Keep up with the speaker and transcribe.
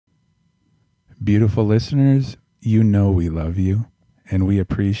Beautiful listeners, you know we love you and we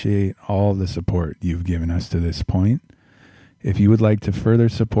appreciate all the support you've given us to this point. If you would like to further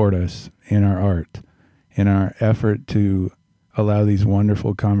support us in our art, in our effort to allow these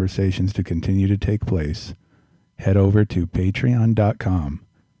wonderful conversations to continue to take place, head over to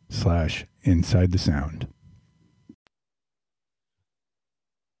patreon.com/inside the sound.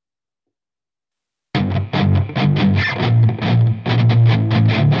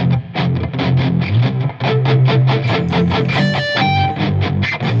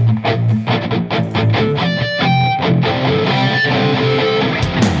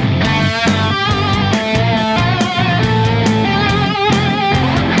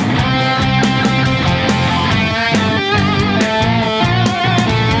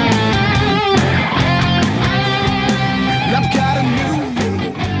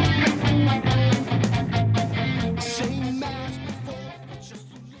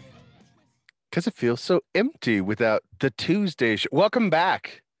 Because it feels so empty without the Tuesday show. Welcome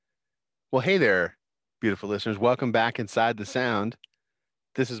back. Well, hey there, beautiful listeners. Welcome back inside the sound.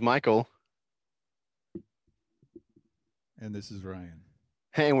 This is Michael. And this is Ryan.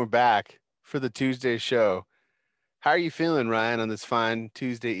 Hey, and we're back for the Tuesday show. How are you feeling, Ryan, on this fine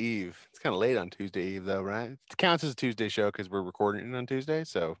Tuesday Eve? It's kind of late on Tuesday Eve, though, right? It counts as a Tuesday show because we're recording it on Tuesday,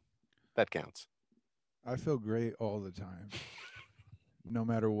 so that counts. I feel great all the time, no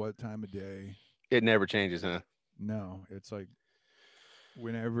matter what time of day. It never changes, huh? No, it's like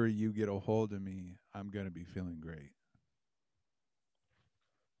whenever you get a hold of me, I'm going to be feeling great.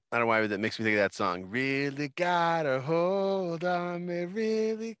 I don't know why that makes me think of that song. Really got a hold on me,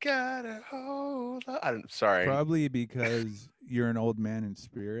 really got a hold on. I'm sorry. Probably because you're an old man in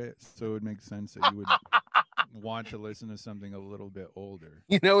spirit, so it would make sense that you would want to listen to something a little bit older.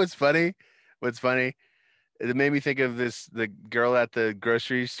 You know what's funny? What's funny? It made me think of the girl at the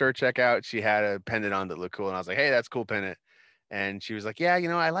grocery store checkout. She had a pendant on that looked cool, and I was like, "Hey, that's a cool pendant." And she was like, "Yeah,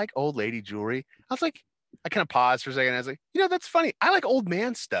 I like old lady jewelry." I was like, I kind of paused for a second. I was like, that's funny. I like old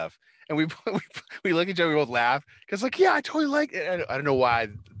man stuff. And we we look at each other, we both laugh because yeah, I totally like it. I don't know why.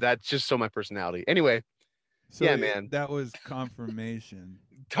 That's just so my personality. Anyway, so yeah, man. That was confirmation.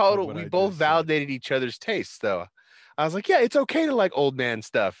 Total. We both validated each other's tastes, though. I was like, yeah, it's okay to like old man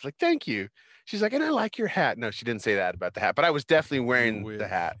stuff. Like, thank you. She's like, and I like your hat. No, she didn't say that about the hat, but I was definitely wearing the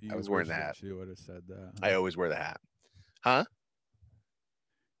hat. I was wearing the hat. She would have said that. I always wear the hat. Huh?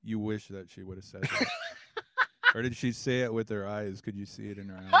 You wish that she would have said that. Or did she say it with her eyes? Could you see it in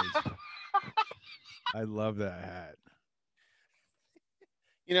her eyes? I love that hat.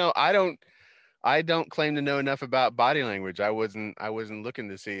 I don't claim to know enough about body language. I wasn't looking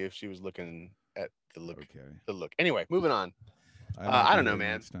to see if she was looking at the look. Okay. The look. Anyway, moving on. I don't know,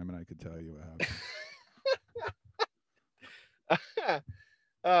 man. Next time, and I could tell you what happened.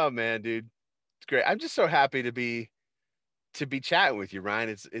 Oh man, dude, it's great. I'm just so happy to be chatting with you,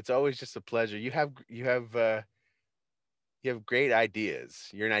 Ryan. It's always just a pleasure. You have great ideas.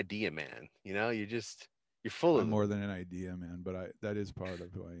 You're an idea man. You're full of. I'm more than an idea man, but that is part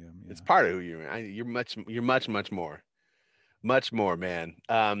of who I am. Yeah. It's part of who you are. You're much more, man.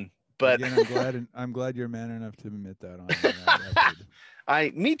 But again, I'm glad you're man enough to admit that on that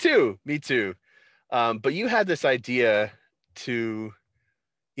me too. But you had this idea to,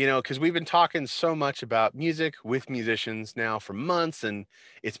 because we've been talking so much about music with musicians now for months, and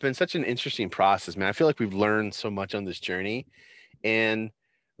it's been such an interesting process, man. I feel like we've learned so much on this journey, and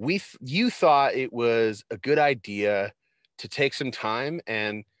you thought it was a good idea to take some time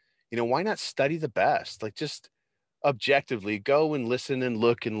and, why not study the best? Like, just objectively go and listen and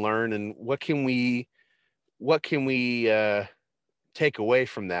look and learn, and what can we take away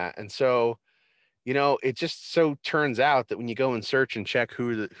from that? And so, it just so turns out that when you go and search and check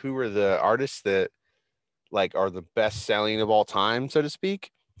who are the artists that like are the best selling of all time, so to speak,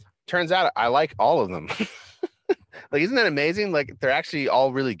 turns out I like all of them. Like, isn't that amazing? Like, they're actually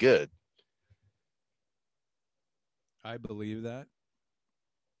all really good. I believe that.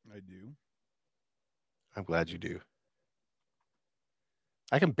 I do. I'm glad you do.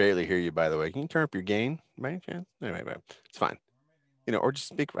 I can barely hear you, by the way. Can you turn up your gain by any chance? Anyway, it's fine. Or just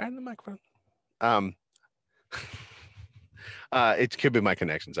speak right in the microphone. It could be my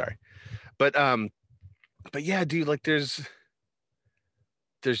connection, sorry. But yeah, dude, like there's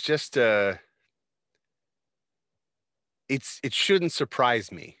just it shouldn't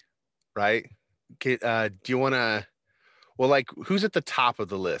surprise me, right? Do you want to, well, like, who's at the top of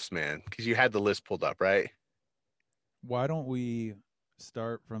the list, man? Because you had the list pulled up, right? Why don't we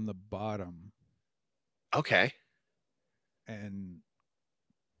start from the bottom? Okay. And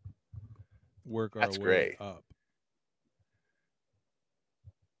work our way up.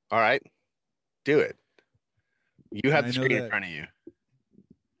 All right. Do it. You have And the screen in front of you.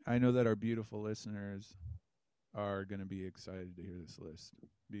 I know that our beautiful listeners are going to be excited to hear this list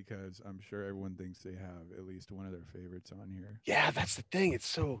because I'm sure everyone thinks they have at least one of their favorites on here. Yeah, that's the thing.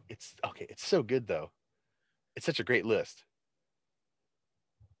 It's okay. It's so good though. It's such a great list.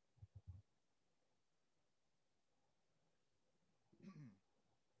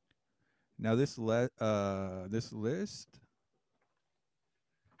 Now this list,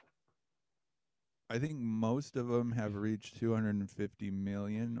 I think most of them have reached 250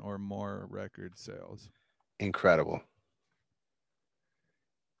 million or more record sales. Incredible.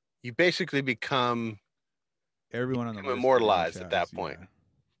 You basically become Everyone on the list immortalized at that point.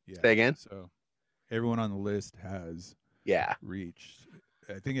 Yeah. Say again? So everyone on the list has reached,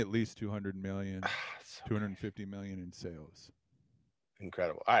 I think, at least 200 million, 250 million in sales.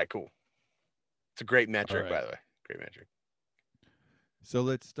 Incredible. All right, cool. It's a great metric, by the way. Great metric. So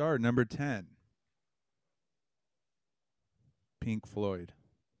let's start. Number 10. Pink Floyd.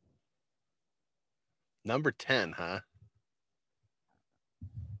 Number 10, huh?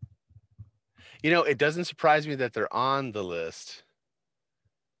 You know, it doesn't surprise me that they're on the list,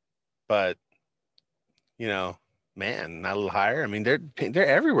 but you know, man, not a little higher. I mean, they're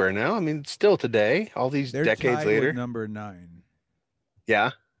everywhere now. I mean, still today, all these They're decades tied later. With number 9.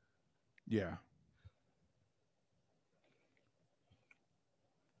 Yeah. Yeah.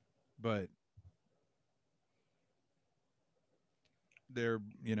 But they're,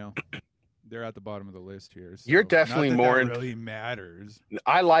 they're at the bottom of the list here. So you're definitely not that more that really matters.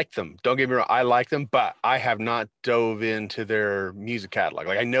 I like them. Don't get me wrong. I like them, but I have not dove into their music catalog.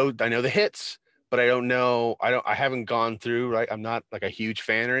 Like I know the hits, but I haven't gone through, right? I'm not like a huge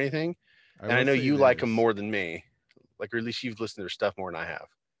fan or anything. And I know you like them more than me. Like, or at least you've listened to their stuff more than I have.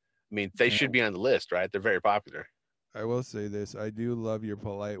 I mean, they should be on the list, right? They're very popular. I will say this. I do love your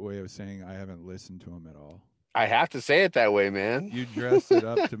polite way of saying I haven't listened to them at all. I have to say it that way, man. You dress it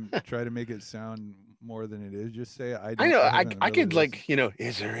up to try to make it sound more than it is. Just say I know. I could like,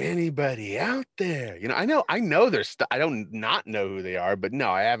 is there anybody out there? I know their stuff. I don't not know who they are, but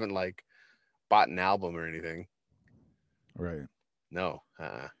no, I haven't like bought an album or anything. Right. No.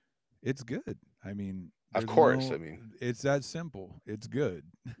 It's good. I mean, of course. I mean, it's that simple. It's good.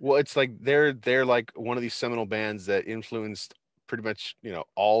 Well, it's like they're like one of these seminal bands that influenced pretty much,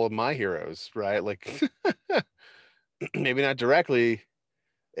 all of my heroes, right? Like maybe not directly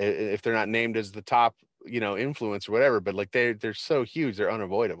if they're not named as the top, influence or whatever, but like they're so huge, they're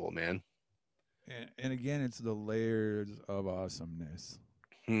unavoidable, man. And again, it's the layers of awesomeness.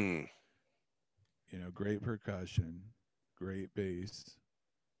 Great percussion, great bass,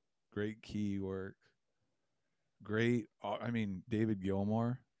 great key work, great. I mean, David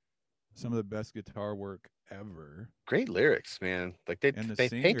Gilmour, some of the best guitar work ever. Great lyrics, man. Like they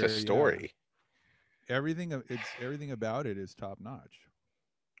paint a story. Yeah. Everything about it is top notch.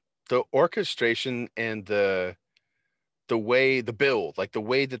 The orchestration and the way the build, like the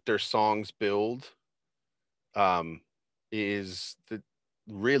way that their songs build, is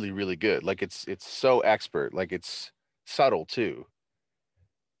really, really good. Like it's so expert. Like it's subtle too.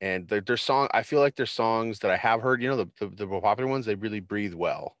 And their song, I feel like their songs that I have heard, the popular ones, they really breathe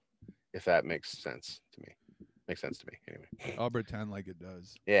well. If that makes sense to me. Makes sense to me anyway. I'll pretend like it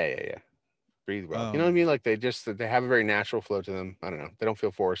does. Yeah. Breathe well. You know what I mean? Like they have a very natural flow to them. I don't know. They don't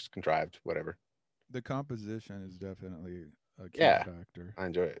feel forced, contrived, whatever. The composition is definitely a key factor. I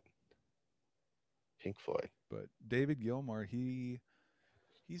enjoy it. Pink Floyd. But David Gilmour,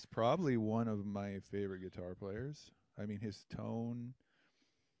 he's probably one of my favorite guitar players. I mean, his tone,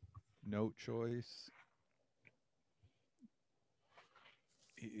 note choice.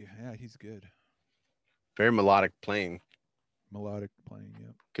 He's good. Very melodic playing. Yep.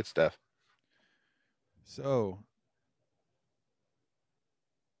 Good stuff. So,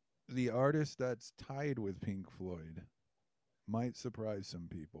 the artist that's tied with Pink Floyd might surprise some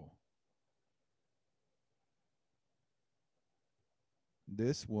people.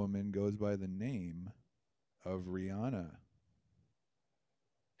 This woman goes by the name of Rihanna.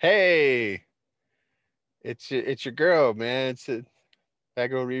 Hey, it's your girl, man. It's that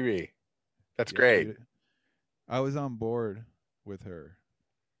girl Riri. That's great. Dude, I was on board with her.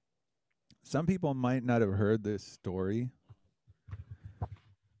 Some people might not have heard this story.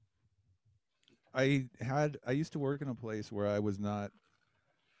 I used to work in a place where I was not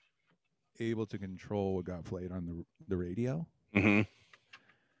able to control what got played on the radio. Mm-hmm.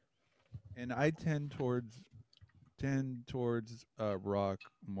 And I tend towards rock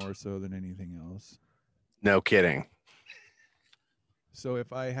more so than anything else. No kidding. So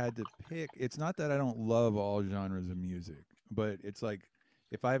if I had to pick, it's not that I don't love all genres of music, but it's like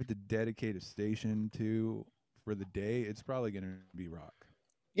if I have to dedicate a station to for the day, it's probably going to be rock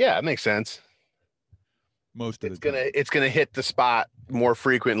Yeah, it makes sense. most of the It's time. gonna hit the spot more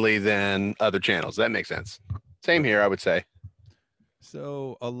frequently than other channels. That makes sense. Same Right. here, I would say.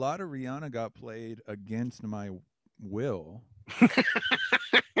 So a lot of Rihanna got played against my will,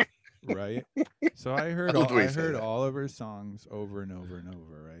 right? So I love the way I you say heard that. all of her songs over and over and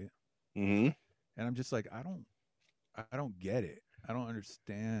over, right? Hmm. And I'm just like, I don't get it. I don't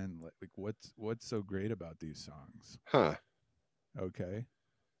understand like what's so great about these songs. Huh. Okay.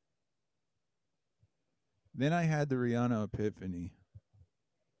 Then I had the Rihanna epiphany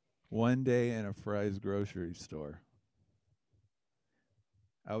one day in a Fry's grocery store.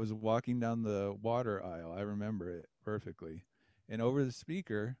 I was walking down the water aisle. I remember it perfectly. And over the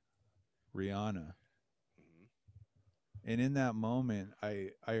speaker, Rihanna. And in that moment,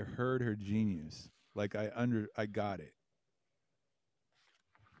 I heard her genius. Like I got it.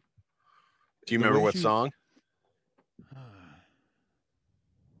 Do you The remember way what she song?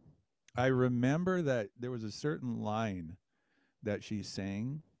 I remember that there was a certain line that she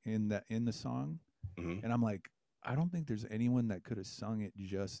sang in the song, Hmm. and I'm like, I don't think there's anyone that could have sung it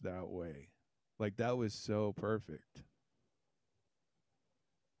just that way. Like that was so perfect.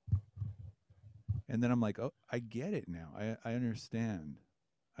 And then I'm like, oh, I get it now. I understand.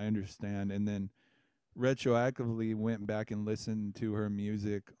 I understand. And then retroactively went back and listened to her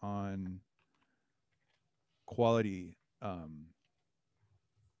music on quality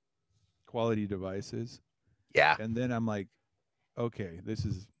quality devices. Yeah. And then I'm like, okay, this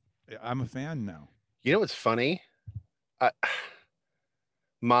is I'm a fan now. You know what's funny? I,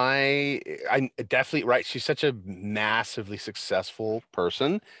 I definitely right. She's such a massively successful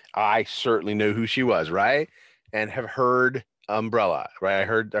person. I certainly know who she was, right? And have heard Umbrella, right? I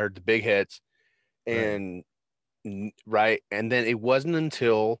heard the big hits, Right. and right, and then it wasn't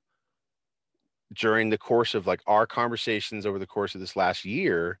until during the course of like our conversations over the course of this last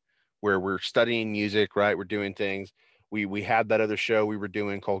year where we're studying music, right? We're doing things. We had that other show we were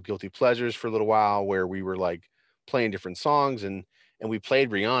doing called Guilty Pleasures for a little while where we were like playing different songs and we played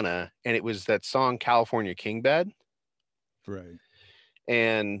Rihanna and it was that song California King Bed. Right.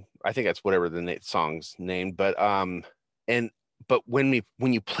 And I think that's whatever the song's named, and but when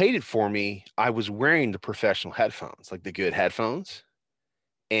you played it for me, I was wearing the professional headphones, like the good headphones,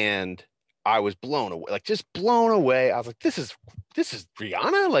 and I was blown away, like just blown away. I was like, this is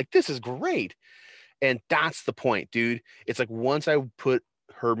Rihanna, like this is great. And that's the point, dude. It's like once I put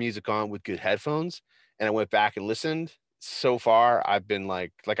her music on with good headphones and I went back and listened, so far I've been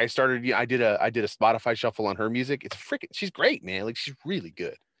like I started, I did a Spotify shuffle on her music. It's freaking she's great, man. Like she's really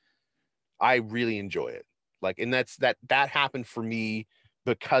good. I really enjoy it. Like, and that happened for me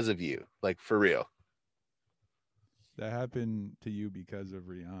because of you, like for real. That happened to you because of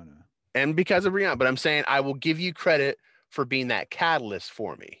Rihanna. And because of Rihanna. But I'm saying I will give you credit for being that catalyst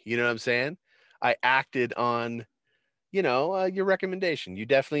for me. You know what I'm saying? I acted on, your recommendation. You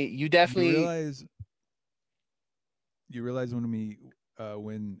You definitely. realize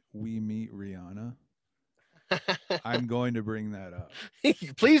when we meet Rihanna, I'm going to bring that up.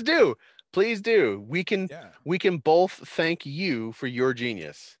 Please do, please do. Yeah. We can both thank you for your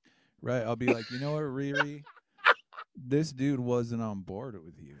genius. Right. I'll be like, you know what, Riri? This dude wasn't on board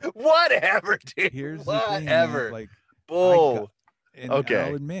with you. Whatever, dude. Here's the thing, man. Whatever. Like I got Bull. and I'll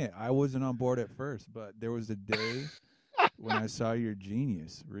Okay. admit I wasn't on board at first, but there was a day when I saw your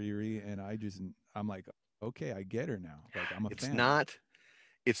genius, Riri, and I'm like, okay, I get her now. Like I'm a It's fan. not.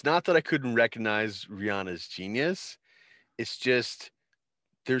 It's not that I couldn't recognize Rihanna's genius. It's just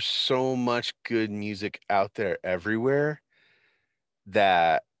there's so much good music out there everywhere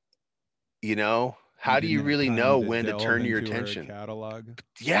that, You how do you didn't have really time know to when to delve turn your into her attention? catalog.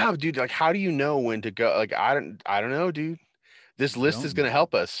 Yeah, dude, like how do you know when to go? Like I don't know, dude. This You list is don't gonna know.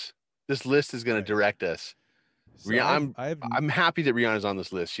 help us. This list is gonna Right. direct us. So I'm happy that Rihanna's on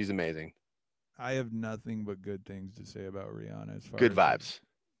this list. She's amazing. I have nothing but good things to say about Rihanna as Good far as like vibes.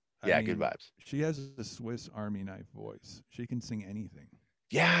 I Yeah, good mean, vibes. she has a Swiss Army knife voice. She can sing anything.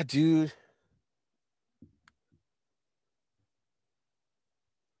 Yeah, dude.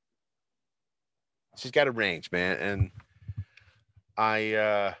 She's got a range, man. And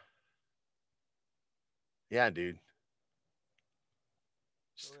I yeah, dude.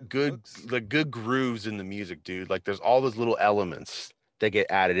 So it Good looks the good grooves in the music, dude. Like there's all those little elements that get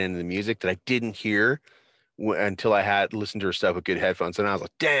added into the music that I didn't hear until I had listened to her stuff with good headphones, and I was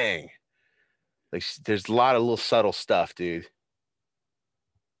like, dang, like there's a lot of little subtle stuff, dude.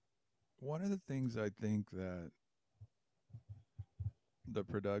 one of the things I think that the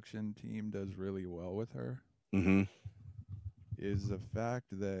production team does really well with her Hmm. is the fact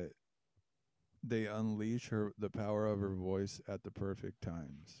that they unleash the power of her voice at the perfect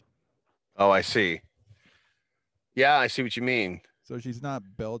times. Oh, I see. Yeah, I see what you mean. So she's not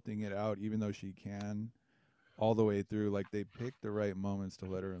belting it out, even though she can all the way through. Like they pick the right moments to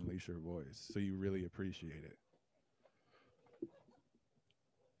let her unleash her voice, so you really appreciate it.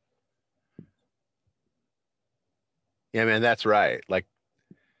 Yeah, man, that's right. Like,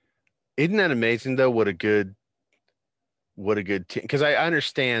 isn't that amazing though? What a good team. Because I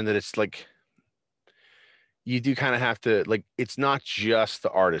understand that it's like you do kind of have to like. It's not just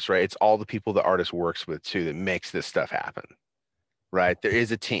the artist, right? It's all the people the artist works with too that makes this stuff happen, right? There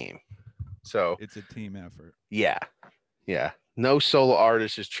is a team. So It's a team effort. yeah, yeah. No solo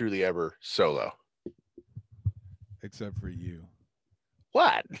artist is truly ever solo. Except for you.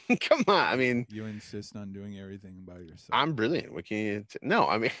 What? Come on. I mean, You insist on doing everything by yourself. I'm brilliant. What can you? No,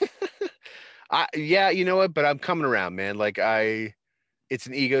 I mean, yeah, you know what? But I'm coming around, man. Like it's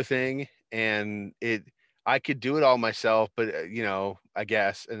an ego thing, and I could do it all myself, but I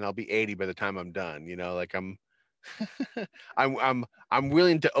guess, and I'll be 80 by the time I'm done. Like I'm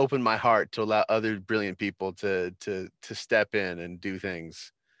willing to open my heart to allow other brilliant people to step in and do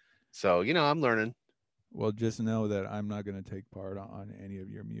things. So I'm learning. Well, just know that I'm not going to take part on any of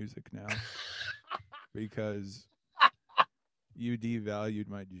your music now because you devalued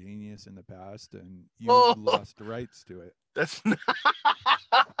my genius in the past and you Oh, lost rights to it. that's not...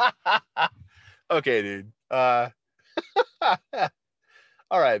 okay, dude. All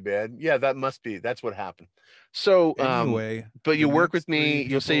right, man. Yeah, that's what happened. So, Anyway, but you the work next with me.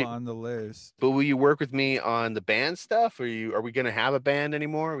 three You'll say, people on the list. but will you work with me on the band stuff? Are we gonna have a band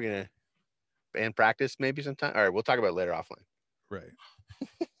anymore? Are we gonna band practice maybe sometime? All right, we'll talk about it later offline. Right.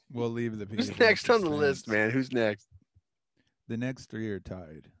 We'll leave the people Who's next on the list, man? Who's next? The next three are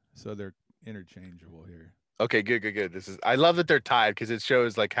tied, so they're interchangeable here. Okay, good. I love that they're tied because it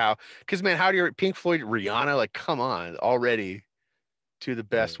shows like because man, how do you Pink Floyd, Rihanna, like, come on, already two of the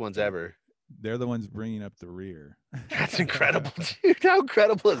best ones ever. They're the ones bringing up the rear. That's incredible, dude. How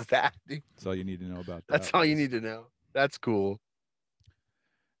incredible is that, dude? That's all you need to know about that. That's all you need to know. That's cool.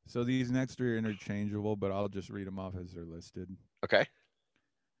 So these next three are interchangeable, but I'll just read them off as they're listed. Okay.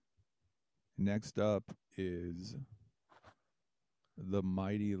 Next up is the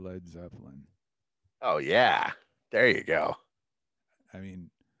mighty Led Zeppelin. Oh yeah, there you go. I mean,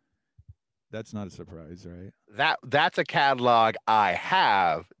 that's not a surprise, right? That's a catalog I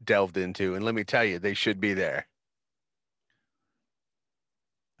have delved into, and let me tell you, they should be there.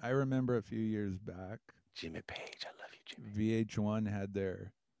 I remember a few years back, Jimmy Page, I love you, Jimmy. VH1 had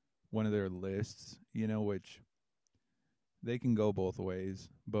one of their lists, which they can go both ways,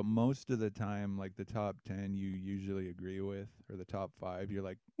 but most of the time, like the top 10 you usually agree with, or the top 5, you're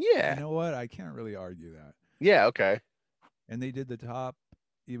like, yeah, you know what? I can't really argue that. Yeah, okay. And they did the top,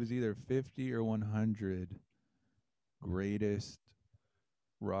 it was either 50 or 100 greatest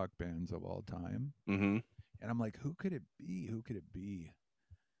rock bands of all time. Mm-hmm. And I'm like, who could it be? Who could it be?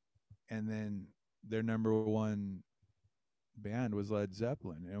 And then their number one band was Led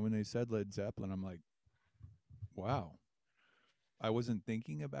Zeppelin. And when they said Led Zeppelin, I'm like, wow. I wasn't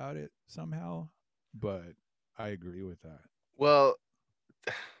thinking about it somehow, but I agree with that. Well,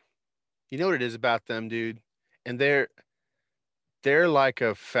 you know what it is about them, dude? And they're like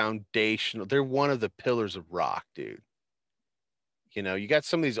a foundational, they're one of the pillars of rock, dude. You got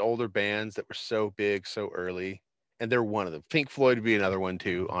some of these older bands that were so big so early, and they're one of them. Pink Floyd would be another one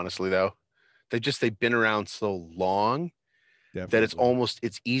too, honestly, though. They've been around so long that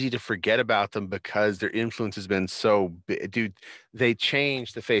it's easy to forget about them because their influence has been so big. Dude, they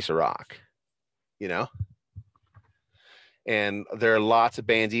changed the face of rock, and there are lots of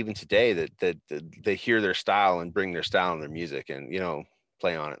bands even today that they hear their style and bring their style in their music and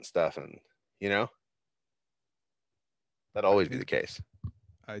play on it and stuff, and that'll always be the case.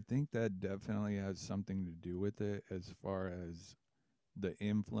 I think that definitely has something to do with it as far as the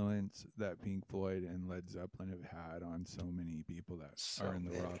influence that Pink Floyd and Led Zeppelin have had on so many people that are in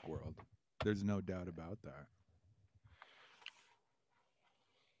the rock world. There's no doubt about that.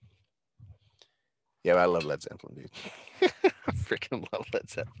 Yeah, I love Led Zeppelin, dude. I freaking love Led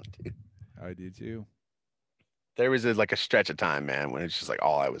Zeppelin, dude. I do too. There was a stretch of time, man, when it's just like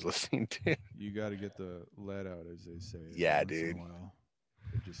all I was listening to. You got to get the lead out, as they say. Yeah, dude.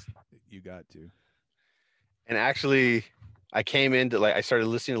 You got to. And actually, I came into I started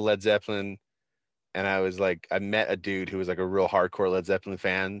listening to Led Zeppelin, and I met a dude who was like a real hardcore Led Zeppelin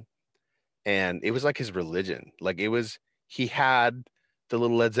fan, and it was like his religion. He had the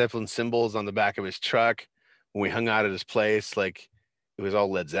little Led Zeppelin symbols on the back of his truck when we hung out at his place. Like, it was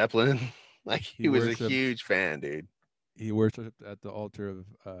all Led Zeppelin. Like, he was a huge fan, dude. He worshipped at the altar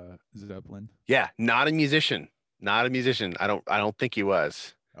of Zeppelin. Yeah, not a musician. Not a musician. I don't think he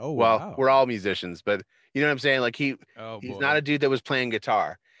was. Oh Well, we're wow. all musicians, but you know what I'm saying? Like Oh he's not boy. a dude that was playing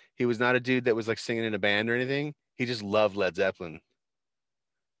guitar. He was not a dude that was like singing in a band or anything. He just loved Led Zeppelin.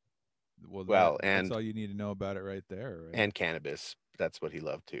 Well, Well, that's all you need to know about it right there, right? and cannabis. That's what he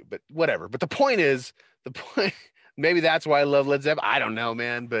loved too. But whatever. But the point is, the point maybe that's why I love Led Zeppelin. I don't know,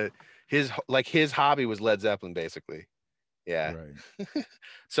 man, but his hobby was Led Zeppelin basically. Yeah. Right.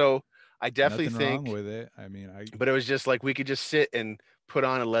 So I definitely Nothing wrong think, with it. I mean, I but it was just like we could just sit and put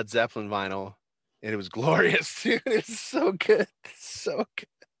on a Led Zeppelin vinyl and it was glorious, dude. It's so good. So good.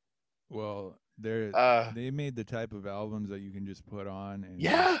 well, Uh they made the type of albums that you can just put on and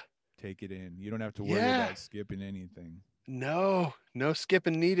just yeah, take it in. You don't have to worry yeah. about skipping anything. No, no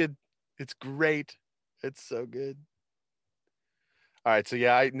skipping needed. It's great. It's so good. All right, so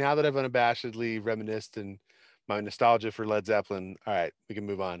yeah, now that I've unabashedly reminisced and my nostalgia for Led Zeppelin, all right, we can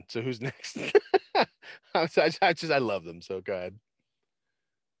move on. So who's next? I love them. So go ahead.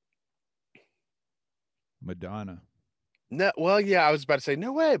 Madonna. No, well, yeah, I was about to say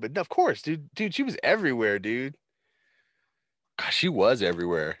no way, but of course, dude, she was everywhere, dude. Gosh, she was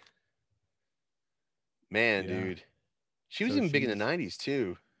everywhere, man, Yeah. dude. She was So even big in the '90s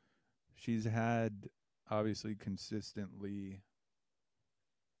too. she's had obviously consistently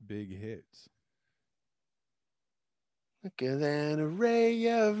big hits. Look at that array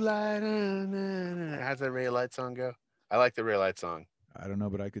of light. How's that ray of light song go? I like the ray of light song. I don't know,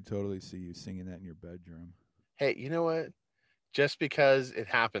 but I could totally see you singing that in your bedroom. Hey, you know what? Just because it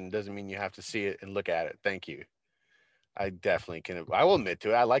happened doesn't mean you have to see it and look at it. Thank you. I definitely can. I will admit to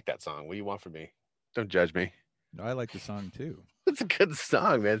it. I like that song. What do you want from me? Don't judge me. I like the song too. It's a good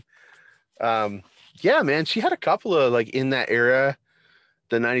song, man. Um, yeah, man. She had a couple of like in that era,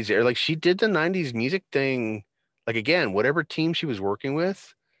 the '90s era. Like she did the '90s music thing. Like again, whatever team she was working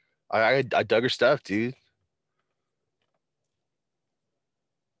with, I dug her stuff, dude.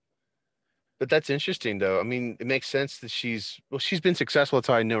 But that's interesting, though. I mean, it makes sense that she's been successful. That's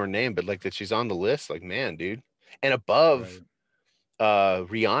how I know her name. But like that she's on the list. Like, man, dude, and above Right.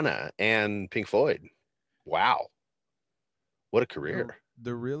 Rihanna and Pink Floyd. Wow, what a career!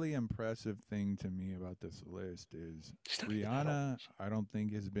 The really impressive thing to me about this list is She's not even that old. Rihanna, I don't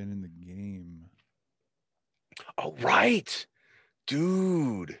think has been in the game. Oh, right,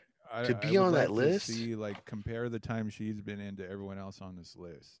 dude. To I be would on that like to list, see like compare the time she's been in to everyone else on this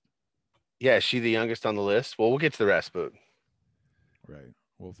list. yeah, is she the youngest on the list? Well, we'll get to the rest, but Right.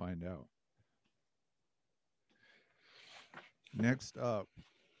 We'll find out. Next up,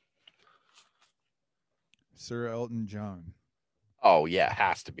 Sir Elton John. oh yeah,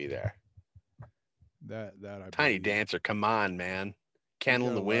 has to be there. That I Tiny believe. Dancer, come on, man. He's Candle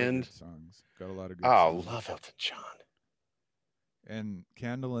in got a the lot of Wind. good songs. Got a lot of good Oh, songs. love Elton John. And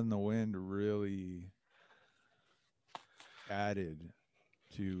Candle in the Wind really added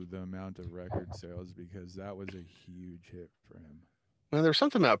to the amount of record sales because that was a huge hit for him. Well, there was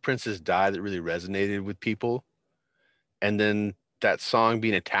something about Princess Die that really resonated with people. And then that song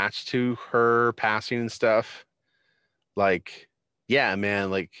being attached to her passing and stuff. Like, yeah, man,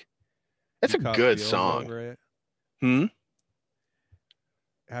 like it's You a caught good feels song. over it. Hmm.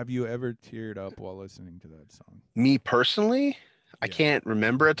 Have you ever teared up while listening to that song? Me personally, I Yeah. can't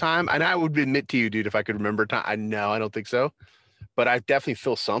remember a time. And I would admit to you, dude, if I could remember a time, I know I don't think so. But I definitely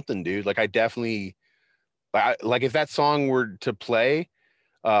feel something, dude. Like I definitely like if that song were to play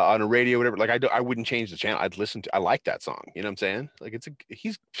on a radio, whatever, like I wouldn't change the channel. I'd listen to. I like that song. You know what I'm saying? Like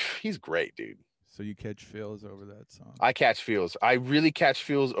he's great, dude. So you catch feels over that song. I catch feels. I really catch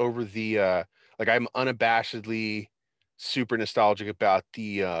feels over the like I'm unabashedly super nostalgic about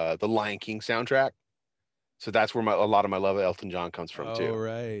the Lion King soundtrack. So that's where a lot of my love of Elton John comes from Oh too.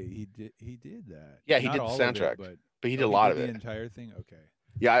 right, he did that. Yeah, he Not did the all of it, soundtrack, but but he did oh, a he lot did of the it. entire thing. Okay,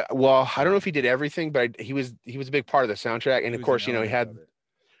 Yeah, well, I don't know if he did everything, but he was a big part of the soundtrack, and he of was an course, you know, he element of had it.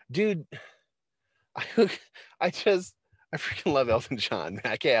 dude. I, I freaking love Elton John. Man.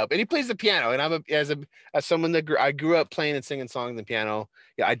 I can't help. And he plays the piano, and as someone that I grew up playing and singing songs on the piano.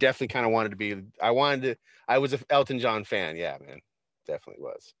 Yeah, I definitely kind of wanted to be. I was a Elton John fan. Yeah, man, definitely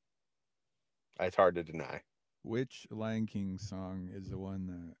was. It's hard to deny. Which Lion King song is the one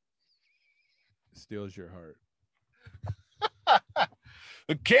that steals your heart?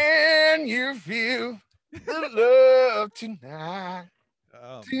 Can you feel the love tonight?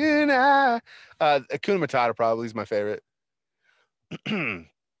 Oh man, Tonight. Akuna Matata probably is my favorite.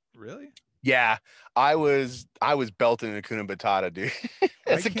 really? Yeah, I was belting Akuna Matata, dude. I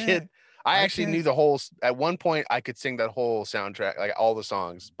As a can't. kid, I I actually knew can't. the whole. At one point, I could sing that whole soundtrack, like all the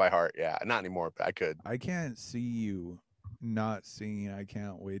songs by heart. Yeah, not anymore, but I could. I can't see you not singing "I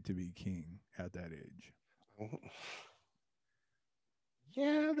Can't Wait to Be King" at that age.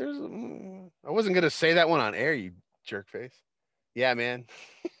 Yeah, there's. I wasn't gonna say that one on air, you jerk face. Yeah, man.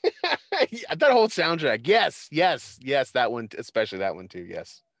 That whole soundtrack. Yes, yes, yes. That one, especially that one too.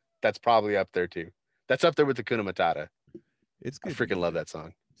 Yes, that's probably up there too. That's up there with the Kuna Matata. It's I good freaking love music. that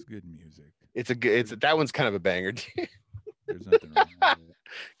song. It's good music. It's a good. It's that one's kind of a banger. There's nothing wrong with it.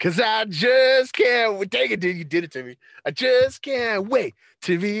 Cause I just can't wait. Dang it, dude, you did it to me. I just can't wait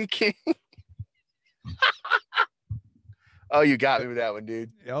to be king. Oh, you got me with that one,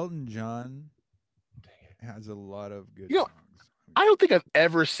 dude. Elton John has a lot of good You know, songs. I don't think I've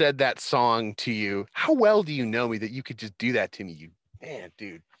ever said that song to you. How well do you know me that you could just do that to me? You man,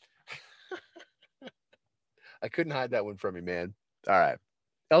 dude. I couldn't hide that one from you, man. All right.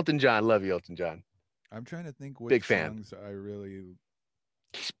 Elton John, love you, Elton John. I'm trying to think which Big fan. songs I really.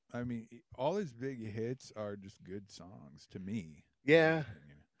 I mean, all his big hits are just good songs to me. Yeah.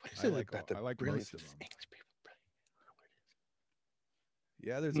 What is I it like about all, the I like brilliance most of of them. English people?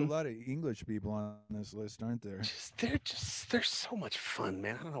 Yeah, there's a lot of English people on this list, aren't there? They're so much fun,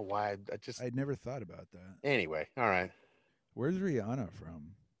 man. I don't know why. I'd never thought about that. Anyway, all right. Where's Rihanna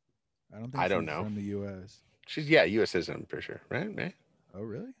from? I don't think I don't she's know. from the U.S. She's U.S. citizen, I'm pretty sure, right? Oh,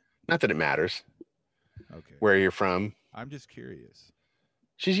 really? Not that it matters Okay. where you're from. I'm just curious.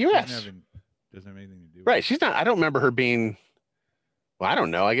 She's U.S. Doesn't have anything to do with Right. it. She's not. I don't remember her being. Well, I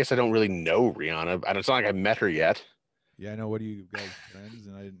don't know. I guess I don't really know Rihanna. I don't. It's not like I met her yet. Yeah, I know. What are you guys friends?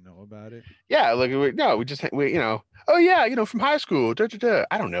 And I didn't know about it. Yeah, like we just Oh yeah, from high school. Da, da, da.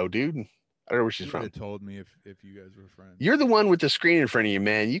 I don't know, dude. I don't know where she's You from. would have told me if you guys were friends. You're the one with the screen in front of you,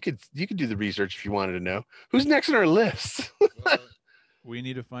 man. You could do the research if you wanted to know. Who's next on our list? Well, we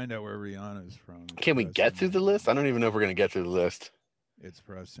need to find out where Rihanna's from. Can we get through the list? I don't even know if we're gonna get through the list. It's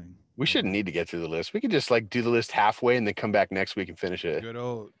pressing. We shouldn't need to get through the list. We could just like do the list halfway and then come back next week and finish it. Good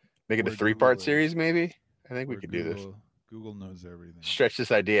old. Make it a 3-part series, maybe. I think we could do this. Google knows everything. Stretch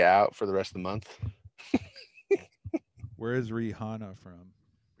this idea out for the rest of the month. Where is Rihanna from?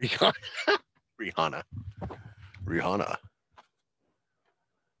 Rihanna.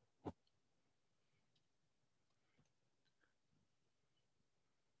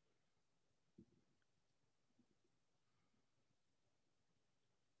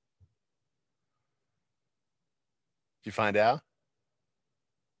 Did you find out?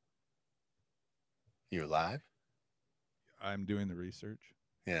 You alive? I'm doing the research.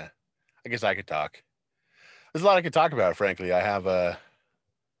 Yeah. I guess I could talk. There's a lot I could talk about, frankly. I have a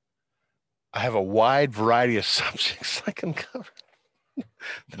wide variety of subjects I can cover.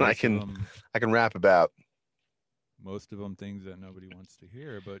 that I can rap about. Most of them things that nobody wants to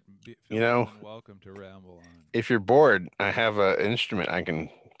hear, but welcome to ramble on. If you're bored, I have an instrument I can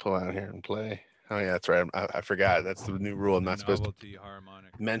pull out here and play. Oh yeah, that's right. I forgot. That's the new rule. I'm not supposed to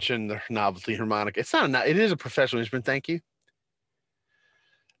mention the novelty harmonica. It's not. It is a professional instrument. Thank you.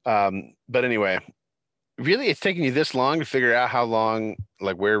 But anyway, really, it's taking you this long to figure out how long,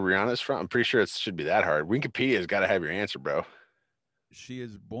 like where Rihanna's from. I'm pretty sure it should be that hard. Wikipedia's got to have your answer, bro. She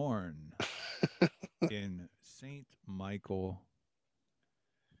is born in Saint Michael,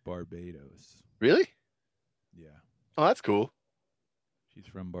 Barbados. Really? Yeah. Oh, that's cool. She's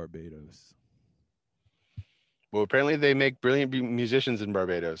from Barbados. Well, apparently they make brilliant musicians in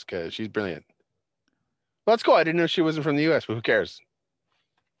Barbados because she's brilliant. Well, that's cool. I didn't know she wasn't from the U.S., but who cares?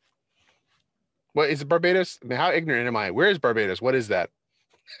 What is Barbados? I mean, how ignorant am I? Where is Barbados? What is that?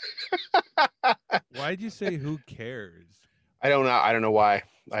 Why'd you say who cares? I don't know. I don't know why.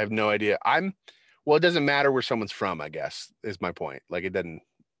 I have no idea. Well, it doesn't matter where someone's from, I guess, is my point. Like it doesn't,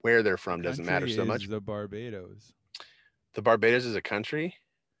 where they're from doesn't matter so much. The Barbados. The Barbados is a country?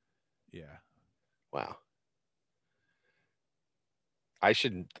 Yeah. Wow. I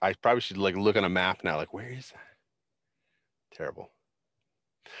probably should like look on a map now. Like, where is that? Terrible.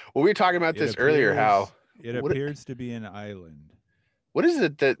 Well, we were talking about this earlier, how it appears to be an island. What is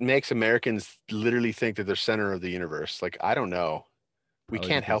it that makes Americans literally think that they're center of the universe? Like, I don't know. We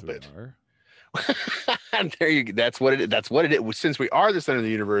can't help it. There you go. That's what it is. Since we are the center of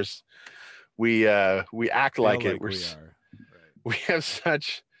the universe, we act like it.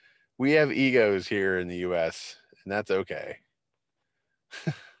 We have egos here in the US, and that's okay.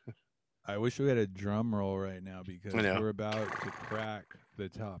 I wish we had a drum roll right now because we're about to crack the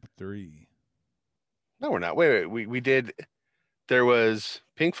top 3. No, we're not. Wait. We did. There was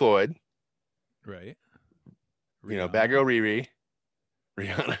Pink Floyd. Right. Bad Girl Riri.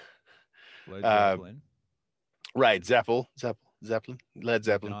 Rihanna. Led Zeppelin. Right. Zeppelin. Led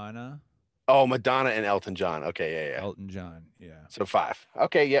Zeppelin. Madonna. Oh, Madonna and Elton John. Okay, yeah, yeah. Elton John, yeah. So five.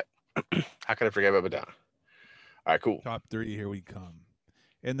 Okay, yep. How could I forget about Madonna? All right, cool. Top three, here we come.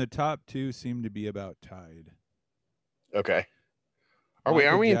 And the top two seem to be about tied. Okay. Are we?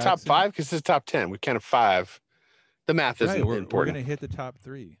 Are Michael we in top Jackson. five? Because this is top 10. We kind of five. The math Right, isn't we're important. gonna hit the top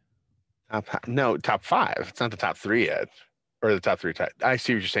three. No, top five. It's not the top three yet, or the top three. I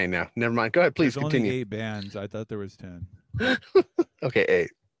see what you're saying now. Never mind. Go ahead, please There's only continue. 8 bands. I thought there was 10. Okay,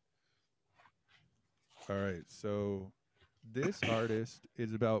 eight. All right, so this artist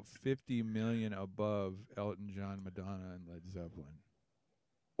is about 50 million above Elton John, Madonna, and Led Zeppelin.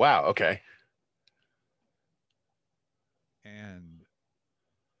 Wow. Okay. And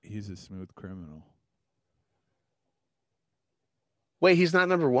he's a smooth criminal. Wait, he's not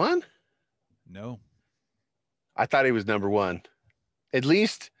number one? No. I thought he was number one. At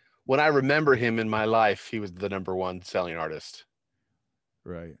least when I remember him in my life, he was the number one selling artist.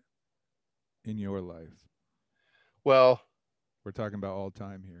 Right. In your life. Well, We're talking about all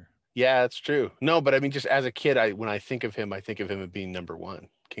time here. yeah, that's true. No, but I mean, just as a kid, when I think of him, I think of him as being number one,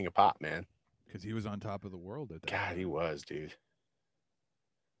 King of Pop, man. Because he was on top of the world at that God, time. he was, dude.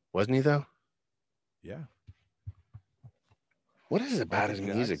 Wasn't he though? Yeah. What is it about Michael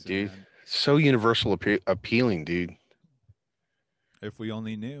his music, Jackson, dude? man. So universal appealing, dude. If we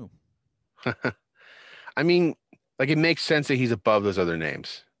only knew. I mean, like it makes sense that he's above those other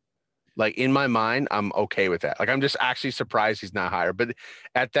names. Like in my mind, I'm okay with that. Like I'm just actually surprised he's not higher. But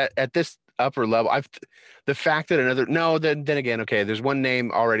at this upper level, the fact that another no, then again, okay, there's one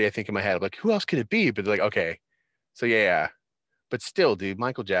name already I think in my head. Like who else could it be? But like okay, so yeah, but still, dude,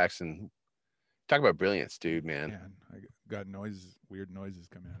 Michael Jackson. Talk about brilliance, dude, man. Man, I got weird noises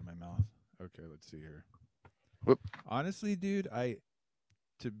coming out of my mouth. Okay, let's see here. Whoop. Honestly, dude,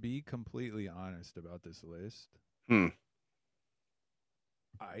 to be completely honest about this list, Hmm.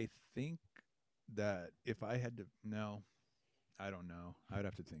 I think that if I had to, no, I don't know. I'd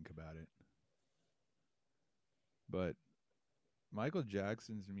have to think about it. But Michael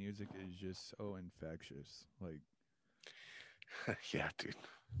Jackson's music is just so infectious. Like Yeah, dude.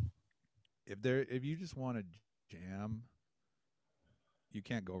 if you just want to jam, you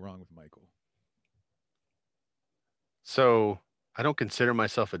can't go wrong with Michael. So I don't consider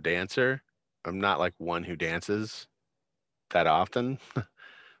myself a dancer. I'm not like one who dances that often,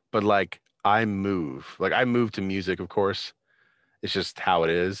 but like I move. Like I move to music, of course. It's just how it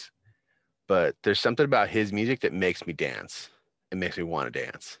is. But there's something about his music that makes me dance. It makes me want to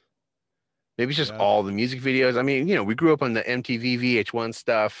dance. Maybe it's just Yeah, all the music videos. I mean, we grew up on the MTV VH1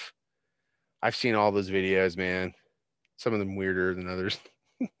 stuff. I've seen all those videos, man. Some of them weirder than others,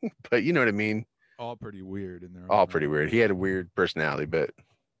 but you know what I mean. all pretty weird in their own All pretty right. weird. He had a weird personality, but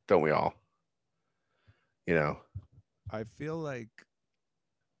don't we all? You know. I feel like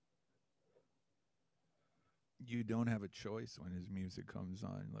you don't have a choice when his music comes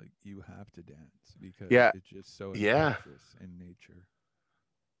on. Like you have to dance because Yeah, it's just so yeah. infectious in nature.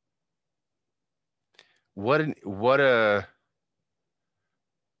 What a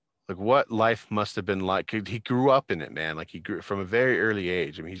like what life must have been like. 'Cause he grew up in it, man. Like he grew from a very early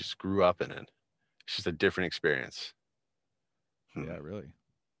age. I mean, he just grew up in it. It's just a different experience. Yeah, Hmm. really.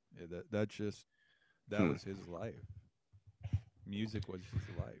 Yeah, that Hmm. was his life. Music was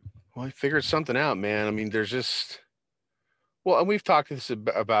his life. Well, he figured something out, man. I mean, there's just well, and we've talked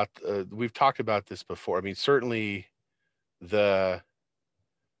about we've talked about this before. I mean, certainly the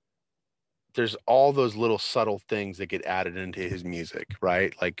there's all those little subtle things that get added into his music,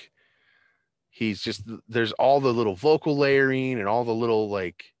 right? Like he's just there's all the little vocal layering and all the little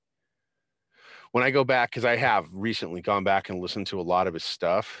like when I go back because I have recently gone back and listened to a lot of his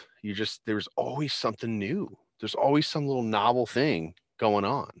stuff, there's always something new. There's always some little novel thing going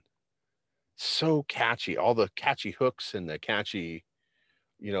on. So catchy, all the catchy hooks and the catchy,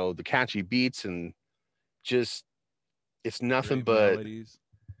 the catchy beats and just it's nothing Great but melodies.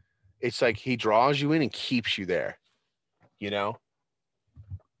 it's like he draws you in and keeps you there, you know?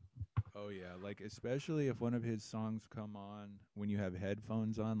 Oh yeah, like especially if one of his songs come on when you have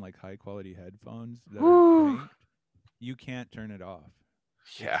headphones on, like high quality headphones that are Woo. cranked, you can't turn it off.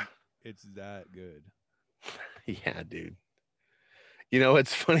 It's Yeah. it's that good. Yeah, dude.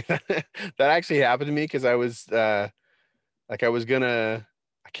 It's funny that actually happened to me because I was like I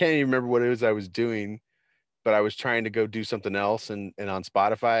can't even remember what it was I was doing, but I was trying to go do something else and on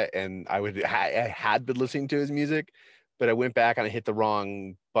Spotify and I had been listening to his music, but I went back and I hit the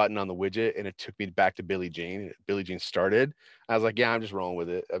wrong button on the widget and it took me back to Billie Jean. Billie Jean started. I was like, yeah, I'm just rolling with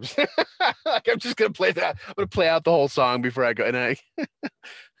it. I'm just gonna play that. I'm gonna play out the whole song before I go. And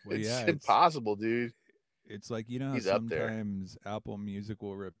Well, it's yeah, impossible, dude. It's like, you know how He's up there. sometimes Apple Music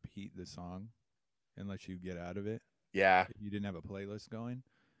will repeat the song unless you get out of it Yeah. if you didn't have a playlist going.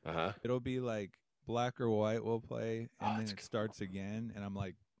 Uh-huh. It'll be like Black or White will play Oh, and then that's a it good starts again and I'm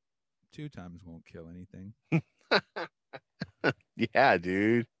like, two times won't kill anything. one. Yeah,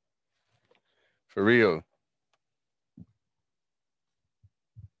 dude. For real.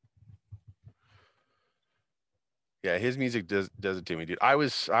 Yeah, his music does it to me, dude. I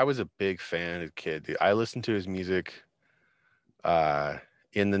was a big fan as a kid, dude. I listened to his music uh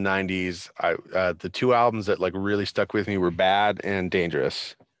in the 90s. I the two albums that like really stuck with me were Bad and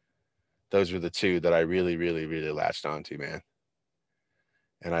Dangerous. Those were the two that I really, really, really latched onto, man.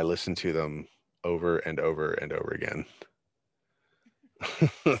 And I listened to them over and over and over again.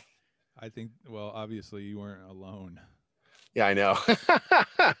 I think, well, obviously you weren't alone. Yeah, I know.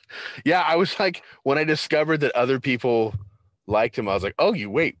 Yeah, I was like, when I discovered that other people liked him, I was like, oh, you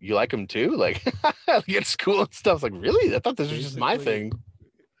wait, you like him too? Like, at school and stuff. I was like, really? I thought this was just my Basically, thing.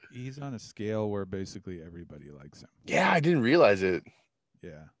 he's on a scale where basically everybody likes him. Yeah, I didn't realize it.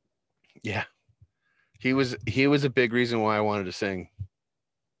 Yeah. Yeah, he was a big reason why I wanted to sing.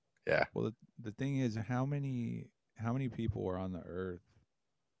 Yeah, Well, the thing is, how many people were on the earth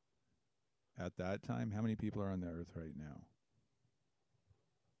at that time? How many people are on the earth right now?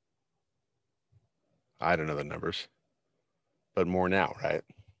 I don't know the numbers, but more now, right?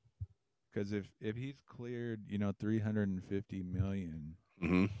 Because if he's cleared, 350 million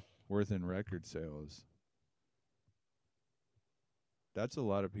Hmm. worth in record sales, that's a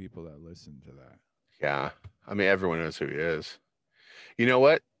lot of people that listen to that. Yeah, I mean everyone knows who he is. You know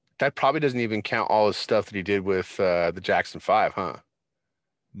what? That probably doesn't even count all his stuff that he did with the Jackson Five, huh?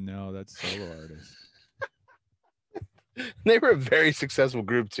 No, that's solo artist, They were a very successful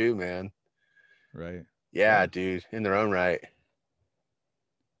group too, man. right? Yeah, Yeah. dude, in their own right.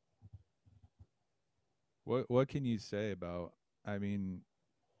 What can you say about? I mean,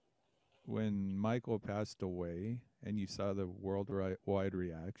 when Michael passed away and you saw the worldwide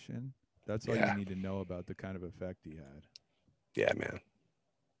reaction, that's all you Yeah, need to know about the kind of effect he had. yeah, man.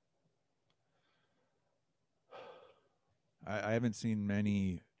 I haven't seen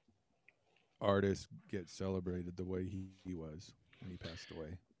many artists get celebrated the way he was when he passed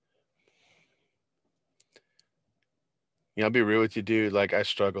away. I'll be real with you, dude. Like I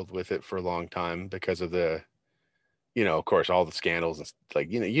struggled with it for a long time because of of course, all the scandals and like,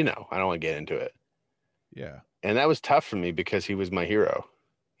 I don't want to get into it. Yeah, And that was tough for me because he was my hero,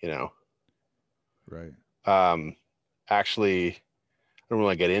 you know. right. Um, Actually, I don't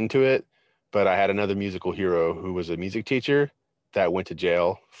want to get into it, but I had another musical hero who was a music teacher that went to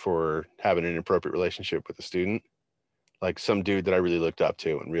jail for having an inappropriate relationship with a student. Like some dude that I really looked up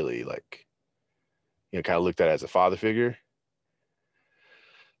to and really like, kind of looked at as a father figure.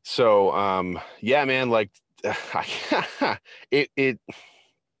 So, yeah, man, like it it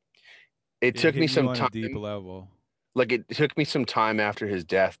it It took me hit you some on a deep time. level. Like it took me some time after his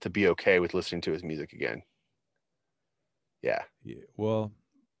death to be okay with listening to his music again. Yeah. Yeah. Well,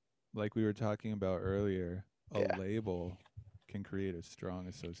 like we were talking about earlier, a Yeah. label can create a strong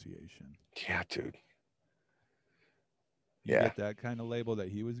association. Yeah, dude. You Yeah. get that kind of label that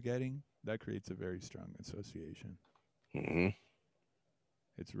he was getting, that creates a very strong association. Hmm.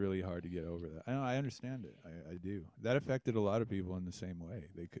 It's really hard to get over that. I understand it. I do. That affected a lot of people in the same way.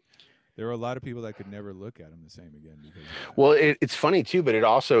 There were a lot of people that could never look at him the same again because of that. Well, it's funny too, but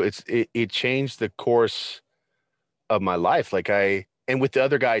it changed the course of my life. Like and with the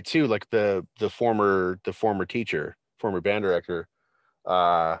other guy too, like the former teacher, former band director.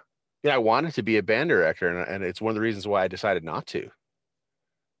 Uh, yeah, I wanted to be a band director, and it's one of the reasons why I decided not to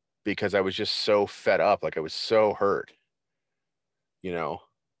because I was just so fed up. Like I was so hurt, you know.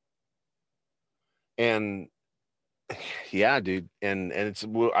 And yeah, dude, and it's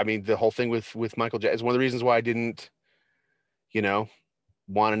I mean the whole thing with Michael Jackson is one of the reasons why I didn't, you know,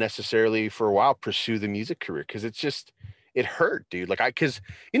 want to necessarily for a while pursue the music career because it hurt, dude. Like because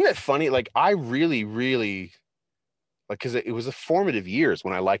isn't that funny? Like I really, really like because it was a formative years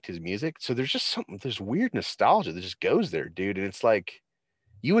when I liked his music. So there's weird nostalgia that just goes there, dude. And it's like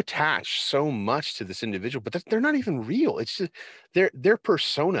you attach so much to this individual, but they're not even real. It's just their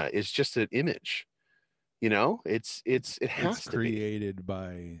persona is just an image. It It's has to be created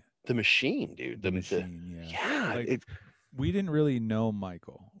by the machine, dude. the machine, yeah. Yeah, Like we didn't really know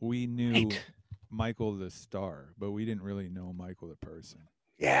Michael. We right. knew Michael the star, but we didn't really know Michael the person.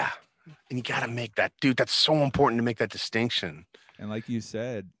 Yeah. And you got to make that, dude. That's so important to make that distinction. And like you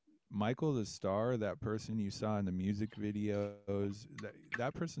said, Michael the star, that person you saw in the music videos,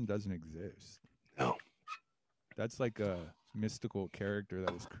 that person doesn't exist. No. That's like a mystical character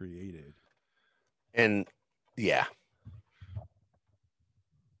that was created. And Yeah.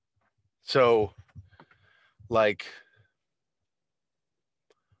 So, like,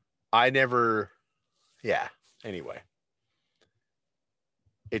 I never, yeah. Anyway,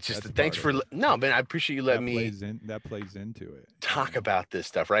 it's just That's thanks part of for it. no, man. I appreciate you letting me That plays into it. talk about this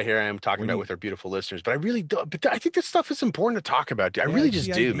stuff right here. I am talking When about you, with our beautiful listeners, but I really do. But I think this stuff is important to talk about. Dude. I yeah, really it's just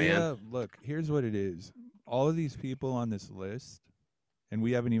the do, man. idea. Look, here's what it is. All of these people on this list, and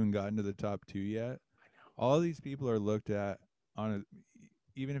we haven't even gotten to the top 2 yet. All of these people are looked at on a,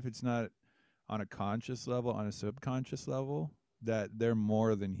 even if it's not on a conscious level, on a subconscious level, that they're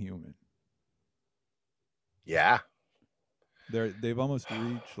more than human. Yeah, They've almost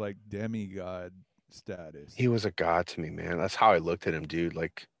reached like demigod he status. was a god to me, man. That's how I looked at him, dude.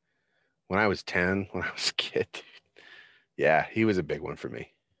 Like when I was 10, when I was a kid, dude. Yeah, he was a big one for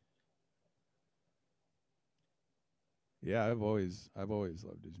me. Yeah, I've always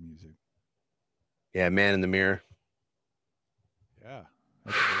loved his music. Yeah, Man in the Mirror. Yeah,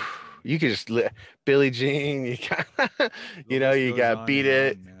 that's a great song. You could just Billie Jean. You got, The list you goes got on Beat and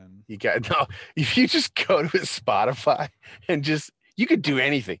It. on, man. You got no. If you just go to his Spotify and just you could do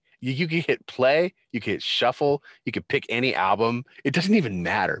anything. You could hit play. You could hit shuffle. You could pick any album. It doesn't even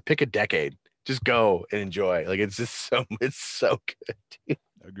matter. Pick a decade. Just go and enjoy. Like it's just so. It's so good. Dude.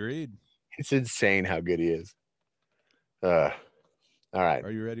 Agreed. It's insane how good he is. All right.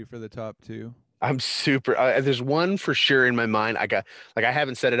 Are you ready for the top 2? I'm super. There's one for sure in my mind. I got like I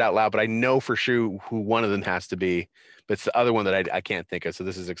haven't said it out loud, but I know for sure who one of them has to be. But it's the other one that I can't think of. So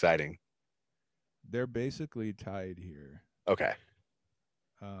this is exciting. They're basically tied here. Okay.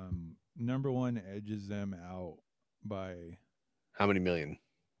 Number 1 edges them out by, How many million?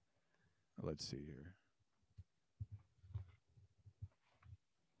 let's see here.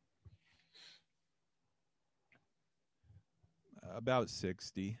 About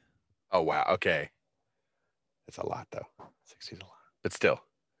 60. Oh wow. Okay. That's a lot though. 60 is a lot. But still.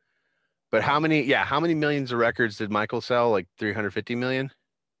 But how Yeah. many? Yeah. How many millions of records did Michael sell? Like 350 million.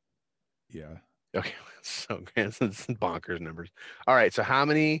 Yeah. Okay. So grand. It's bonkers numbers. All right. So how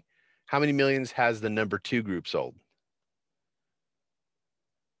many? How many millions has the number 2 group sold?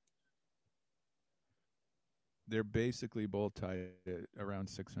 They're basically both tied at around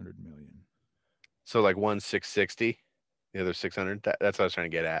 600 million. So like one 660, the other 600. That's what I was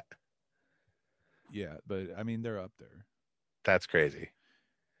trying to get at. Yeah, but I mean they're up there. That's crazy.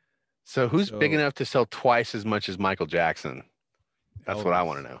 So who's big So enough to sell twice as much as Michael Jackson? That's what I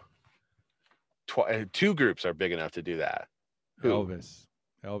want Elvis. to know. 2 groups are big enough to do that. Who? Elvis.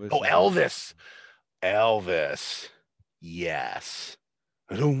 Elvis Oh, is up. Elvis. Elvis. Yes.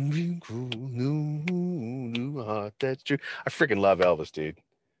 I don't be cruel, no, heart, that's true. I freaking love Elvis, dude.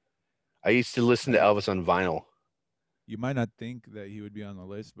 I used to listen to I Elvis on vinyl. You might not think that he would be on the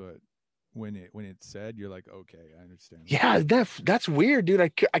list, but when it's said, you're like, okay, I understand why. Yeah, that's weird, dude.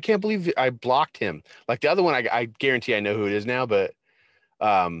 I can't believe I blocked him. Like the other one, I guarantee I know who it is now, but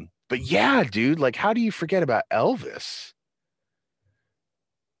yeah, dude, like how do you forget about Elvis?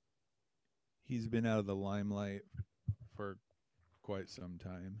 He's been out of the limelight for quite some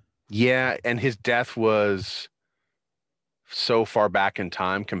time. Yeah, and his death was so far back in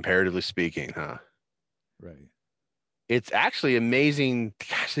time, comparatively speaking, huh? Right. It's actually amazing.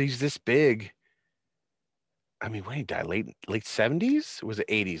 Gosh, he's this big. I mean, when he died, late 70s? Was it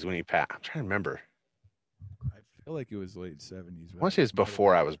 80s when he passed? I'm trying to remember. I feel like it was late 70s, I but want to say it's it might have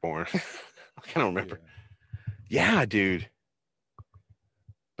before been. I was born. I can't remember. Yeah. Yeah, dude.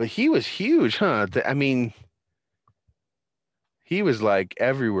 But he was huge, huh? I mean, he was like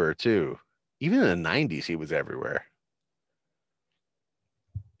everywhere too. Even in the 90s, he was everywhere.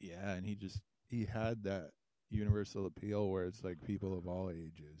 Yeah, and he had that universal appeal where it's like people of all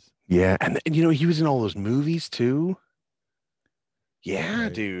ages. Yeah, and he was in all those movies too. Yeah,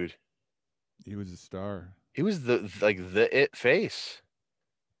 Right. dude. He was a star. He was the it face,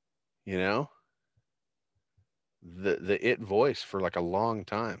 you know? The it voice for like a long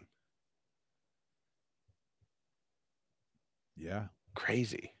time. Yeah.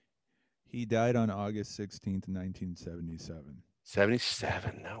 Crazy. He died on August 16th, 1977.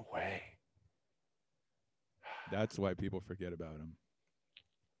 77, no way. That's why people forget about him.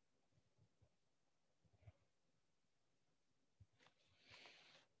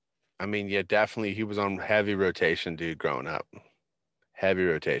 I mean, yeah, definitely he was on heavy rotation, dude, growing up. Heavy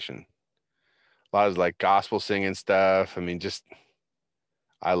rotation. A lot of like gospel singing stuff. I mean, just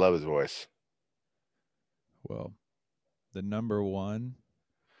I love his voice. Well, the number 1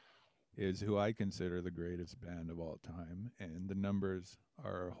 is who I consider the greatest band of all time, and the numbers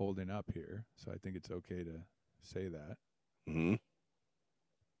are holding up here, so I think it's okay to say that. Hmm.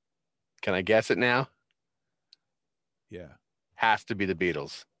 Can I guess it now? Yeah. Has to be the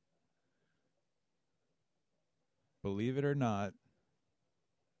Beatles. Believe it or not,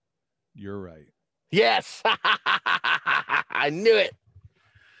 you're right. Yes. I knew it.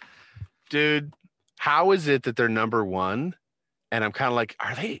 Dude, how is it that they're number one? And I'm kind of like,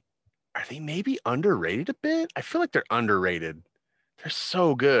 are they maybe underrated a bit? I feel like they're underrated. They're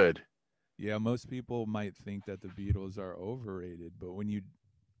so good. Yeah, most people might think that the Beatles are overrated, but when you,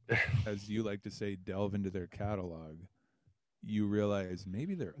 as you like to say, delve into their catalog, you realize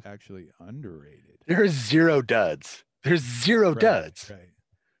maybe they're actually underrated. There's zero duds. There's zero Right, duds. right.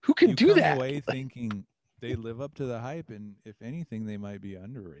 Who can You do come that? away thinking they live up to the hype, and if anything, they might be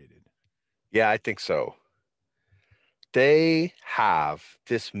underrated. Yeah, I think so. They have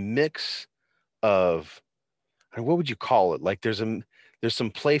this mix of what would you call it? Like there's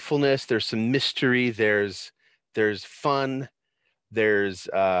some playfulness, there's some mystery, there's fun, there's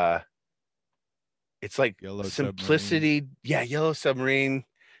it's like Yellow Submarine. simplicity. Yeah, Yellow Submarine,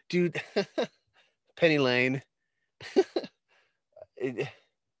 dude. Penny Lane. It,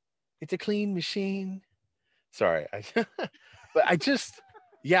 it's a clean machine. Sorry, but I just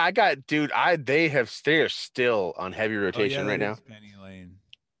yeah, I got dude. They're still on heavy Oh yeah, rotation right that now. is Penny Lane.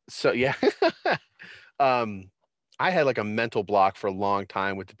 So yeah, um, I had like a mental block for a long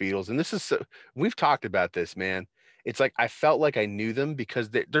time with the Beatles, and we've talked about this, man. It's like I felt like I knew them because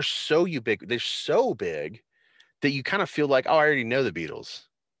they're so ubiquitous, they're so big that you kind of feel like, oh, I already know the Beatles.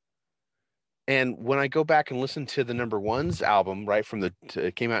 And when I go back and listen to the number ones album, right from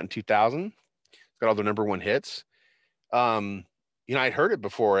it came out in 2000, it's got all the number one hits. Um, I'd heard it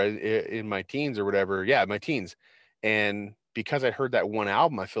before in my teens or whatever. Yeah, my teens, and because I heard that one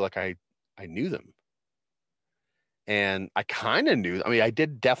album, I feel like I knew them. And I kind of knew. I mean, I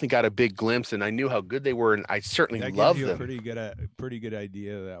did definitely got a big glimpse, and I knew how good they were, and I certainly That gives loved you a them. pretty good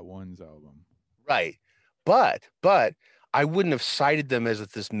idea of that one's album. Right, but I wouldn't have cited them as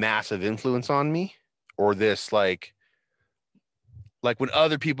this massive influence on me, or this like when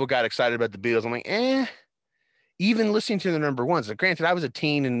other people got excited about the Beatles, I'm like, eh. Even listening to the number ones. Like, granted, I was a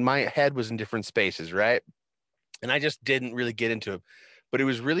teen, and my head was in different spaces, right? And I just didn't really get into it. But it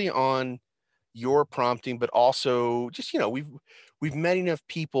was really on your prompting, but also just we've met enough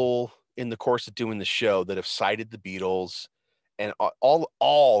people in the course of doing the show that have cited the Beatles, and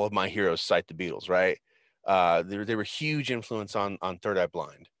all of my heroes cite the Beatles, right? They were huge influence on Third Eye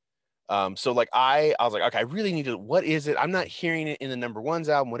Blind. So like I was like, okay, I really need to. What is it? I'm not hearing it in the number ones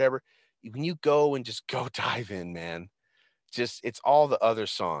album, whatever. When you go and just go dive in, man, just it's all the other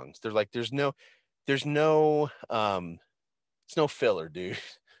songs. They're like, there's no it's no filler, dude.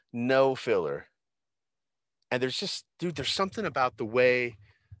 No filler. And there's just, dude, there's something about the way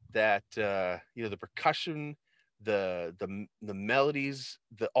that the percussion, the melodies,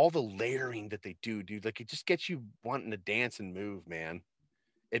 the all the layering that they do, dude. Like it just gets you wanting to dance and move, man.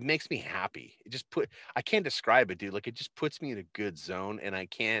 It makes me happy. I can't describe it, dude. Like it just puts me in a good zone, and I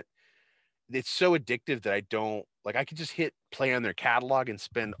can't. It's so addictive that I don't like. I could just hit play on their catalog and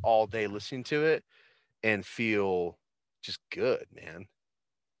spend all day listening to it and feel just good, man.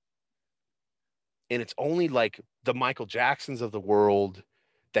 And it's only like the Michael Jacksons of the world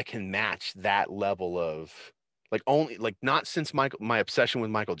that can match that level of like only like not since my obsession with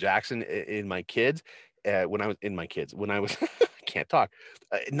Michael Jackson in my kids when I was in my kids when I was I can't talk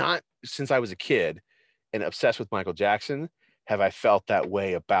not since I was a kid and obsessed with Michael Jackson have I felt that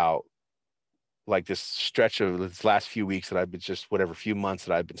way about like this stretch of this last few weeks that I've been just whatever few months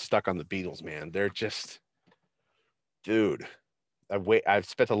that I've been stuck on the Beatles, man. They're just dude. I've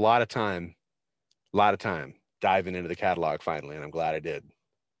spent a lot of time diving into the catalog finally, and I'm glad I did.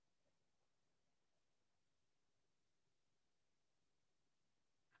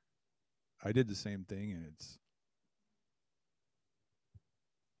 I did the same thing, and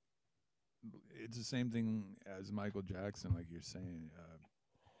it's the same thing as Michael Jackson, like you're saying.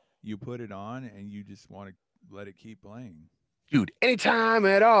 You put it on, and you just want to let it keep playing. Dude, anytime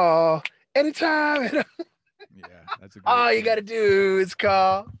at all, anytime at all, Yeah, that's a great all you got tune. to do is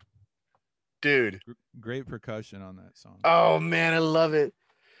call. Dude, Great percussion on that song. oh man, I love it.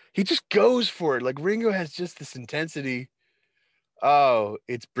 He just goes for it. Like Ringo has just this intensity. Oh,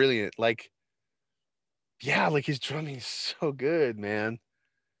 it's brilliant. Like, yeah, like his drumming is so good, man.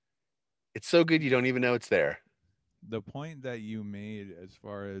 It's so good you don't even know it's there. The point that you made as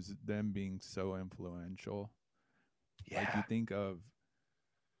far as them being so influential, like Yeah. you think of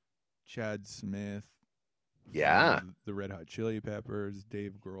Chad Smith Yeah. from the Red Hot Chili Peppers,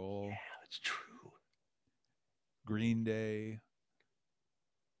 Dave Grohl, That's true. Green Day,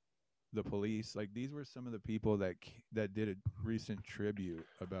 the Police. Like these were some of the people that did a recent tribute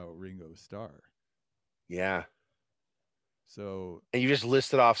about Ringo Starr. Yeah. So And you just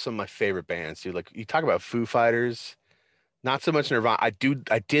listed off some of my favorite bands, dude. Like you talk about Foo Fighters, not so much Nirvana. I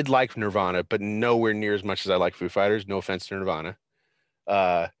did like Nirvana, but nowhere near as much as I like Foo Fighters. No offense to Nirvana.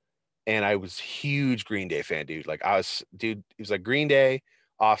 Uh, and I was huge Green Day fan, dude. Like I was, dude. It was like Green Day,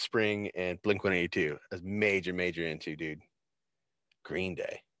 Offspring, and Blink 182. I was major into, dude. Green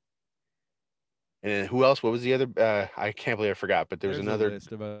Day. And then who else? What was the other? I can't believe I forgot. But there was there's a another.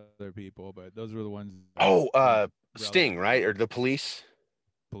 list of other people, but those were the ones that Oh, Sting, right? Or relatively the Police.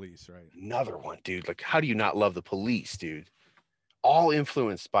 police, right? Another one, dude. Like, how do you not love the Police, dude? All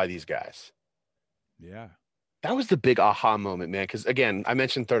influenced by these guys. Yeah. That was the big aha moment, man. Because again, I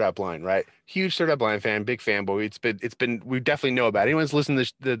mentioned Third Eye Blind, right? Huge Third Eye Blind fan, big fanboy. It's been. We definitely know about it. Anyone's listening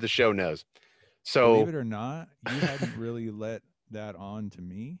to the show knows. Believe So it or not, you hadn't really let that on to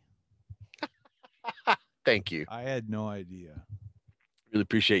me. thank you. I had no idea. Really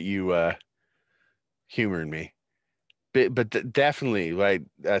appreciate you humoring me. But definitely, right?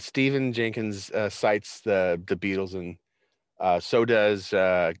 Stephen Jenkins cites the Beatles, and so does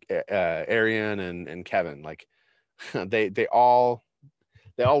Arian and Kevin. Like they all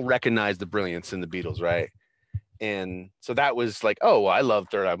recognize the brilliance in the Beatles, right? And so that was like, oh, well, I love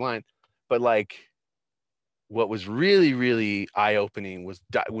Third Eye Blind, but like what was really eye opening was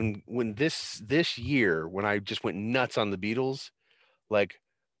when this year when I just went nuts on the Beatles, like,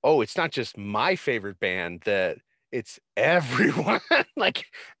 oh, it's not just my favorite band, that it's everyone, like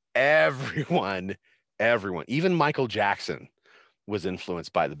everyone, everyone, even Michael Jackson was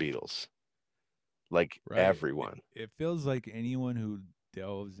influenced by the Beatles, like Right. everyone. It feels like anyone who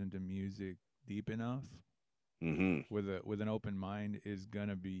delves into music deep enough Hmm. with an open mind is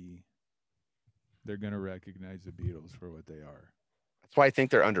gonna be they're gonna recognize the Beatles for what they are. That's why I think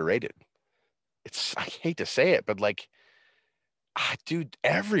they're underrated. I hate to say it, but like, dude,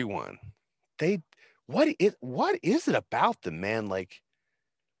 everyone, they, what is it about them, man? Like,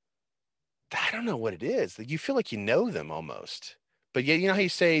 I don't know what it is. Like, you feel like you know them almost, but yeah, you know how you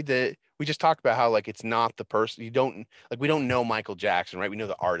say that we just talked about how like it's not the person you don't like. We don't know Michael Jackson, right? We know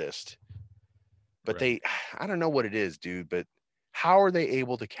the artist, but Right. I don't know what it is, dude. But how are they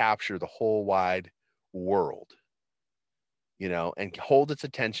able to capture the whole wide world, and hold its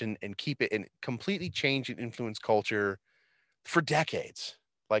attention and keep it and completely change and influence culture for decades?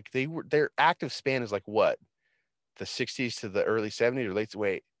 Like their active span is like what, the 60s to the early 70s or late,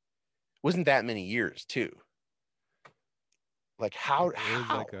 wait, wasn't that many years too. Like It was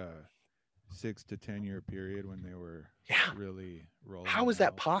how like a 6 to 10 year period when they were yeah, really rolling how is that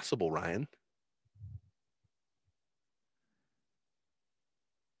out. possible, Ryan?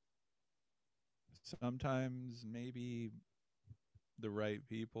 Sometimes maybe the right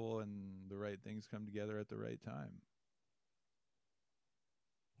people and the right things come together at the right time.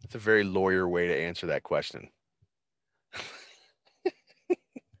 It's a very lawyer way to answer that question.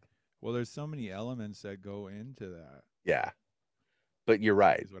 Well, there's so many elements that go into that, Yeah, but you're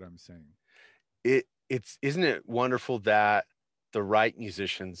right. is what I'm saying. It's isn't it wonderful that the right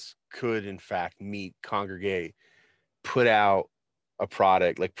musicians could in fact meet, congregate, put out a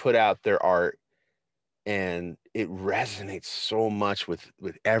product, like put out their art, and it resonates so much with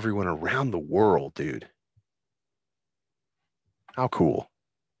everyone around the world, dude. How cool.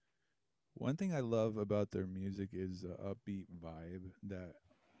 One thing I love about their music is the upbeat vibe that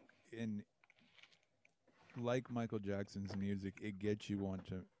in like Michael Jackson's music, it gets you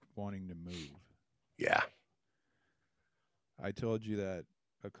wanting to move. Yeah. I told you that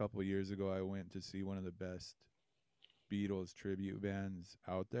a couple years ago I went to see one of the best Beatles tribute bands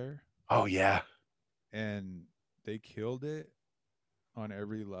out there, Oh yeah. and they killed it on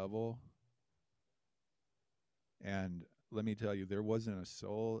every level. And let me tell you, there wasn't a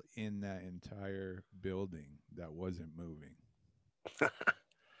soul in that entire building that wasn't moving.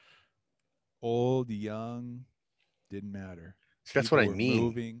 Old, young, didn't matter. See, that's what People I were mean.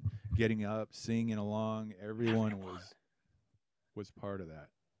 moving, getting up, singing along. Everyone was part of that.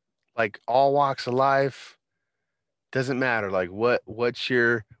 Like all walks of life, doesn't matter. Like what's in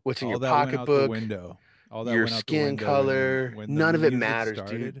your All that went out the pocketbook, window. All that your went out the skin window, and then color, none of it matters, dude.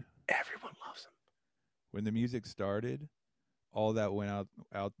 started, Everyone loves them. when the music started, all that went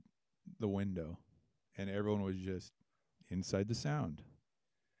out the window, and everyone was just inside the sound.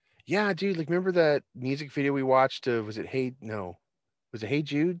 Yeah, dude. Like remember that music video we watched? Was it Hey No? Was it Hey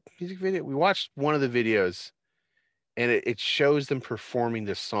Jude music video? We watched one of the videos, and it shows them performing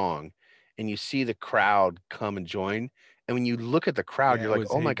this song, and you see the crowd come and join. And when you look at the crowd, Yeah, you're it like, was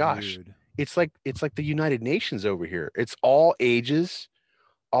oh Hey my gosh, Jude. it's like the United Nations over here. It's all ages,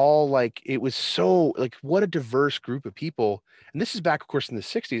 all like it was so like what a diverse group of people. And this is back, of course, in the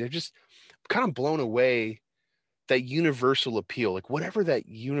 60s. I'm just kind of blown away that universal appeal, like whatever that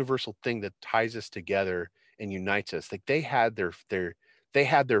universal thing that ties us together and unites us. Like they had their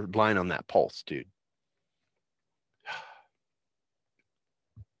line on that pulse, dude.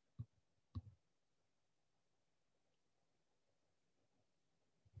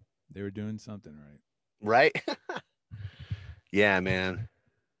 They were doing something right. Right? Yeah, man.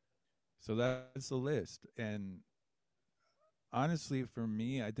 So that's the list. And honestly, for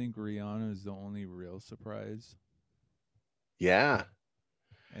me, I think Rihanna is the only real surprise. Yeah.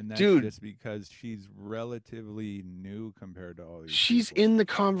 And that's Dude, just because she's relatively new compared to all these she's people. in the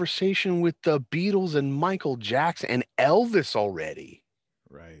conversation with the Beatles and Michael Jackson and Elvis already.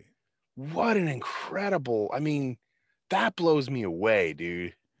 Right. What an incredible, I mean, that blows me away,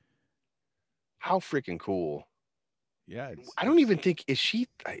 dude. How freaking cool. Yeah, I don't it's even think is she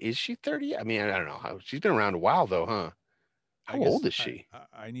 30? I mean, I don't know how she's been around a while though, huh? I How old guess is she?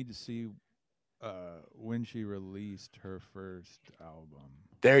 I need to see when she released her first album.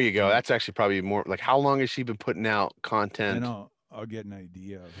 There you go. And That's actually probably more like how long has she been putting out then content? I'll get an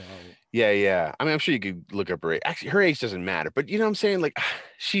idea of how. Yeah, yeah. I mean, I'm sure you could look up her age. Actually, her age doesn't matter, but you know what I'm saying? Like,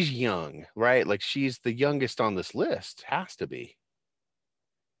 she's young, right? Like, she's the youngest on this list. Has to be.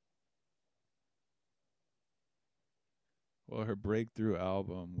 Well, her breakthrough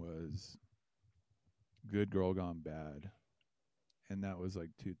album was Good Girl Gone Bad, and that was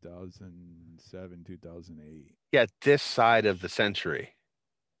like 2007, 2008. Yeah, this side of the century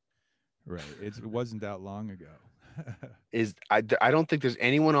Right. It wasn't that long ago. is. I don't think there's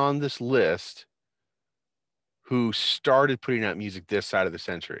anyone on this list who started putting out music this side of the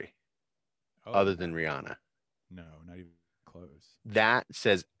century Oh, other than Rihanna. no, not even close. That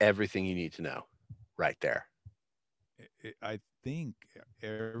says everything you need to know right there. I think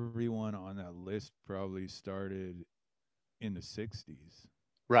everyone on that list probably started in the 60s.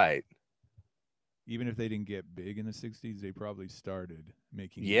 Right. Even if they didn't get big in the 60s, they probably started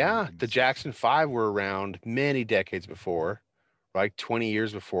making music Yeah, in the the 60s. Jackson 5 were around many decades before, like 20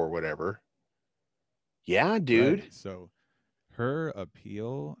 years before, whatever. Yeah, dude. Right. So her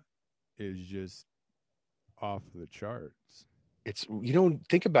appeal is just off the charts. It's, you don't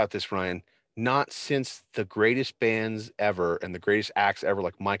think about this, Ryan. Not since the greatest bands ever and the greatest acts ever,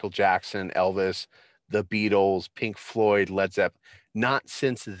 like Michael Jackson, Elvis, the Beatles, Pink Floyd, Led Zeppelin, not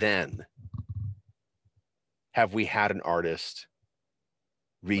since then have we had an artist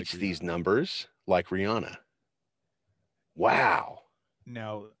Like reach these Rihanna. numbers like Rihanna. Wow.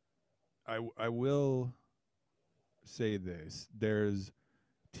 Now, I will say this. There's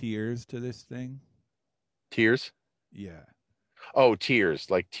tiers to this thing. Tears? Yeah, Oh, Tears,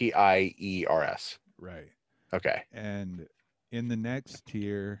 like Tiers. right. Okay. And in the next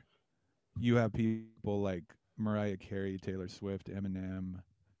tier, you have people like Mariah Carey, Taylor Swift, Eminem,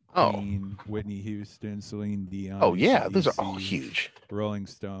 Oh, Queen, Whitney Houston, Celine oh Dion, yeah, those are all AC/DC, huge. Rolling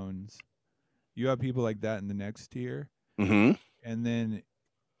Stones. You have people like that in the next tier. Mm-hmm. And then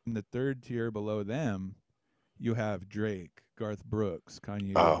in the third tier below them, you have Drake, Garth Brooks,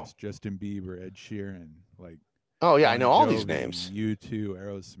 Kanye Oh, West, Justin Bieber, Ed Sheeran, like oh yeah, I Bon know all these Jovi, names. U2,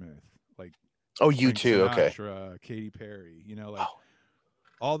 Aerosmith, like Oh, you Frank too. Okay. Sinatra, Katy Perry, like Oh,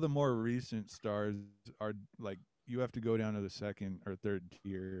 all the more recent stars are like you have to go down to the second or third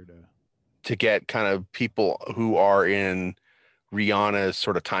tier to to get kind of people who are in Rihanna's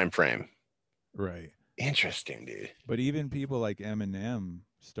sort of time frame. right. Interesting, dude. But even people like Eminem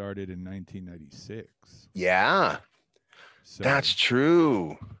started in 1996. Yeah, that's So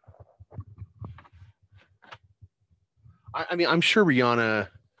true. I mean, I'm sure Rihanna.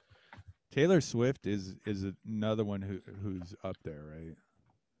 Taylor Swift is another one who's up there, right?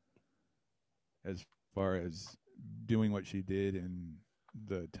 As far as doing what she did in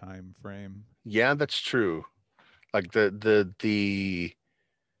the time frame. Yeah, that's true. Like the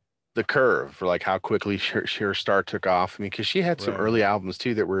curve for like how quickly her star took off. I mean, because she had some early Right. albums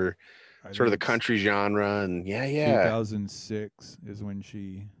too that were I sort of think the it's country genre, and yeah, yeah. 2006 is when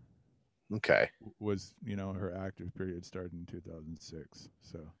she Okay. was, her active period started in 2006.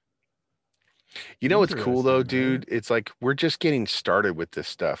 So You know what's cool though, interesting, right? dude? It's like we're just getting started with this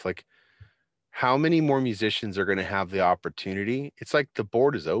stuff. Like, how many more musicians are going to have the opportunity? It's like the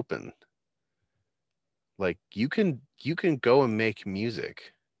board is open. Like you can go and make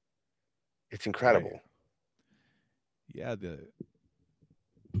music. It's Right. incredible. Yeah,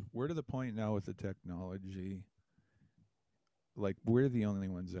 we're to the point now with the technology. Like we're the only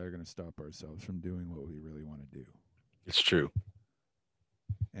ones that are going to stop ourselves from doing what we really want to do. It's true.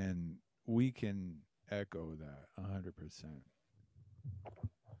 And we can echo that 100%.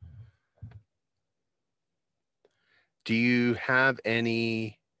 Do you have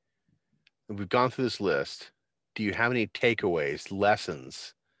any? We've gone through this list. do you have any takeaways,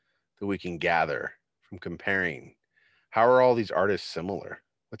 lessons that we can gather from comparing? How are all these artists similar?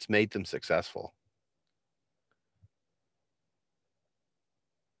 What's made them successful?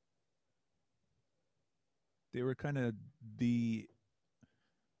 They were kind of the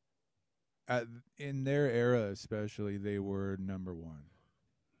at, in their era, especially, they were number one.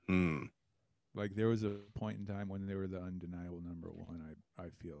 Hmm. Like there was a point in time when they were the undeniable number one. I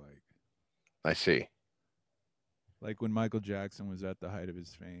feel I see. like when Michael Jackson was at the height of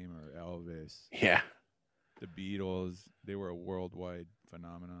his fame, or Elvis, Yeah. the Beatles, they were a worldwide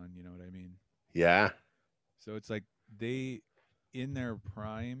phenomenon. You know what I mean? Yeah. So it's like they, in their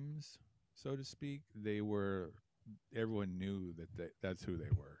primes, so to speak, they were. Everyone knew that that's who they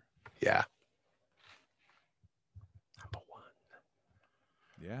were. Yeah. Number one.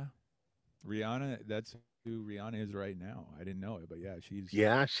 Yeah, Rihanna. That's who Rihanna is right now. I didn't know it, but yeah,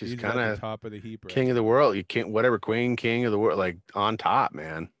 Yeah, she's she's kind at the of top of the heap right king of the now. world. You can't whatever queen, king of the world, like on top,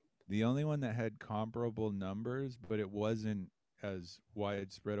 man. The only one that had comparable numbers, but it wasn't as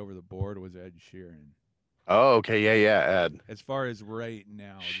widespread over the board, was Ed Sheeran. Oh, okay, yeah, yeah. Ed As far as right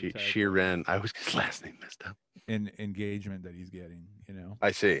now, the type of Sheeran. I was his last name messed up. engagement that he's getting, you know.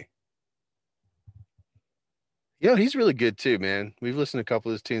 I see. You know, he's really good too, man. We've listened to a couple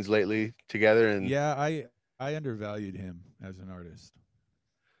of his tunes lately together, and Yeah, I undervalued him as an artist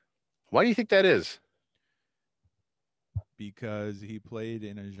why do you think that is? because he played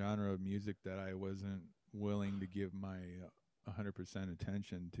in a genre of music that I wasn't willing to give my 100%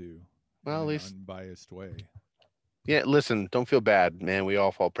 attention to in Well, at an least, unbiased way. yeah. Listen, don't feel bad, man. We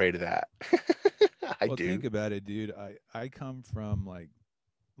all fall prey to that. I Well, do. think about it, dude. I come from like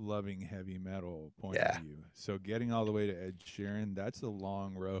loving heavy metal point of Yeah, view. So getting all the way to Ed Sheeran, that's a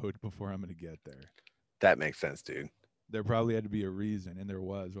long road before I'm going to get there. that makes sense, dude. There probably had to be a reason, and there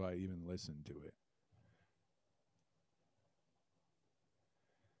was why I even listened to it.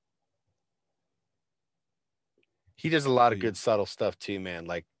 He does a lot But of good subtle stuff too, man.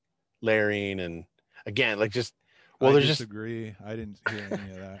 Like layering and again, like just well, I there's just disagree. I didn't hear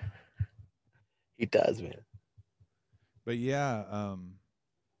any of that. he does, man. But yeah,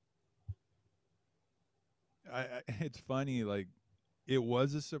 it's funny. Like it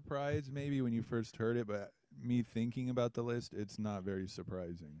was a surprise maybe when you first heard it, but me thinking about the list, it's not very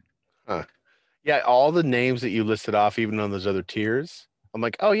surprising. Huh. Yeah, all the names that you listed off, even on those other tiers, I'm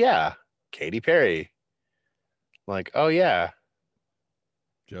like, oh yeah, Katy Perry. Like, oh yeah,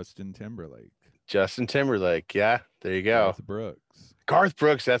 Justin Timberlake, Justin Timberlake. Yeah, there you go. Garth Brooks, Garth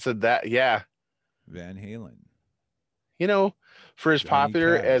Brooks. Yeah. Van Halen, You know, for as Johnny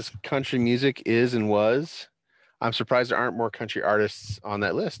popular as Cash. country music is and was, I'm surprised there aren't more country artists on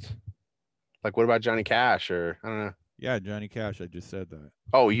that list. Like, what about Johnny Cash or I don't know? Yeah, Johnny Cash. I just said that.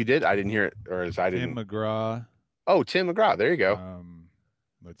 Oh, you did? I didn't hear it, or as I Tim didn't. McGraw. Oh, Tim McGraw. There you go. Um,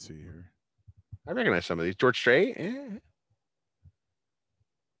 let's see here. I recognize some of these. George Strait.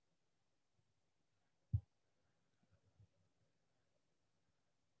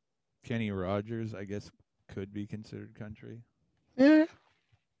 Kenny Rogers, I guess, could be considered country. Yeah.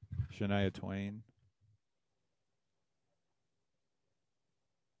 Shania Twain.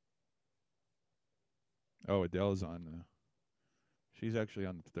 Oh, Adele's on the. She's actually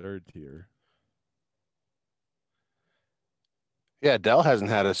on the third tier. Yeah, Adele hasn't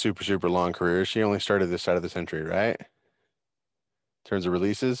had a super long career. She only started this side of the century, right? In terms of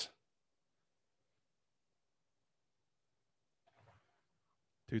releases.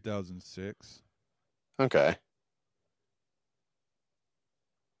 2006. Okay.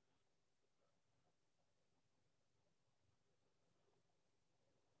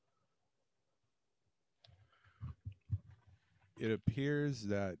 It appears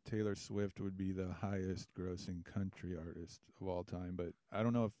that Taylor Swift would be the highest grossing country artist of all time, but I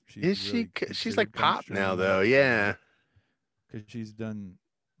don't know if she's Is she? really She's like considered pop country now, though. anymore. Yeah. Because she's done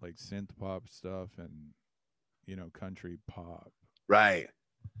like synth pop stuff and, country pop. Right.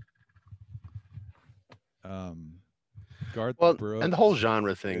 Um, Garth Well, and the whole Brooks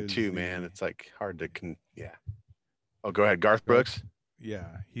genre thing is too, man. the It's like hard to yeah. Oh, go ahead, Garth Garth. Brooks. Yeah,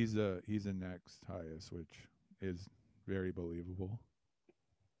 he's a next highest, which is very believable.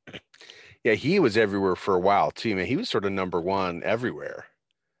 Yeah, he was everywhere for a while too, man. He was sort of number one everywhere.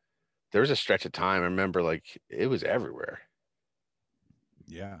 There was a stretch of time I remember, like it was everywhere.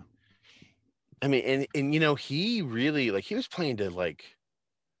 Yeah, I mean, and he really like he was playing to like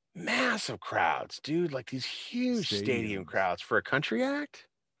massive crowds, dude. Like these huge stadium stadiums. crowds for a country act.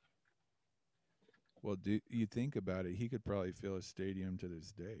 Well, do you think about it? He could probably fill a stadium to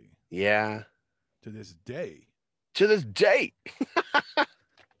this day. Yeah, To this day. to this day,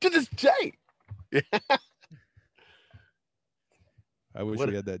 to this day. wish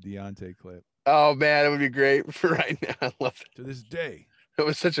we had that Deontay clip. Oh man, it would be great for right now. I love it. To this day. It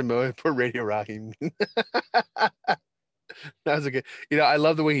was such a moment. Poor Radio Rocky. That was a good. I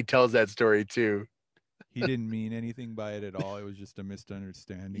love the way he tells that story too. He didn't mean anything by it at all. It was just a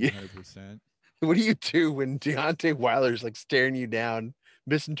misunderstanding, Yeah. 100%. What do you do when Deontay Wilder's like staring you down,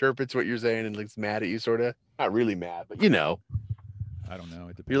 misinterprets what you're saying, and looks mad at you? Sort of, not really mad, but I don't know.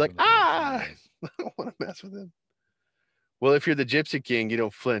 It depends. You're like, on the person, I I guess. don't want to mess with him. Well, if you're the Gypsy King, you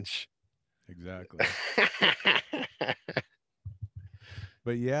don't flinch. Exactly.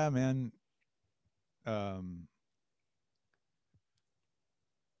 But yeah, man.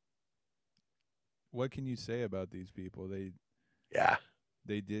 What can you say about these people? Yeah.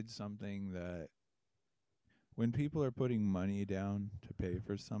 They did something that when people are putting money down to pay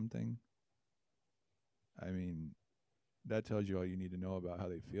for something, I mean, that tells you all you need to know about how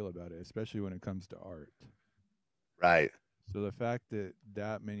they feel about it, especially when it comes to art. Right. So the fact that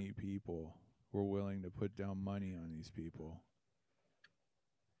that many people were willing to put down money on these people,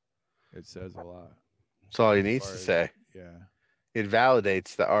 it says a lot. That's all he As needs far to as- say. Yeah. It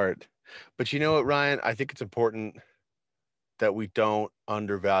validates the art. But you know what, Ryan? I think it's important that we don't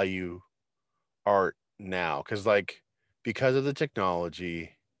undervalue art now because of the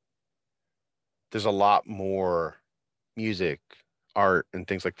technology, there's a lot more music, art, and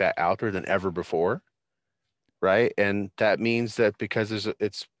things like that out there than ever before. Right. And that means that because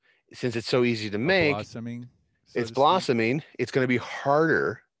since it's so easy to make, Blossoming. it's blossoming, it's going to be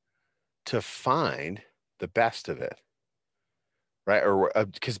harder to find the best of it. Right. Or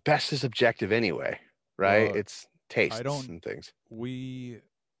because best is objective anyway. Right. Well, It's tastes and things.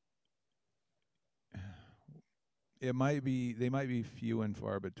 They might be few and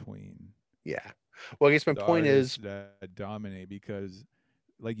far between. Yeah. Well, I guess my point is that dominate because,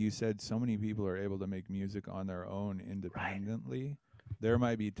 like you said, so many people are able to make music on their own independently. Right. There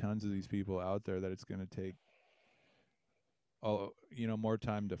might be tons of these people out there that it's going to take more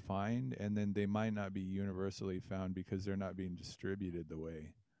time to find, and then they might not be universally found because they're not being distributed the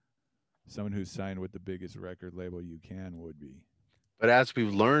way someone who's signed with the biggest record label you can would be. But as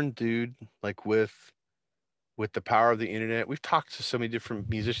we've learned, dude, like with the power of the internet, we've talked to so many different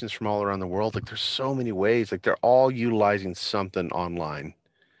musicians from all around the world. Like there's so many ways, like they're all utilizing something online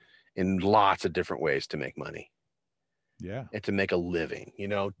in lots of different ways to make money. Yeah. And to make a living,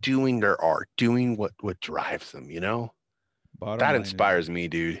 doing their art, doing what drives them, that inspires me,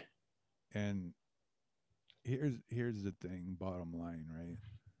 dude. And here's the thing, bottom line, right?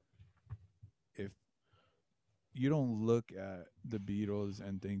 If you don't look at the Beatles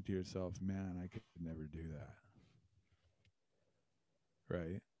and think to yourself, man, I could never do that.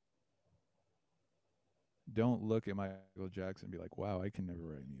 Right? Don't look at Michael Jackson and be like, wow, I can never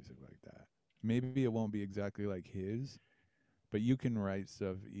write music like that. Maybe it won't be exactly like his, but you can write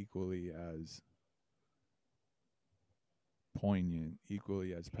stuff equally as poignant,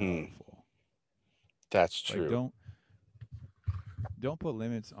 equally as powerful. That's true. Don't put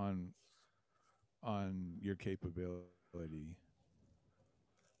limits on your capability,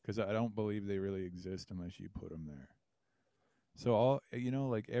 because I don't believe they really exist unless you put them there. So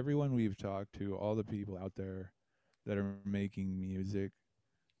like everyone we've talked to, all the people out there that are making music,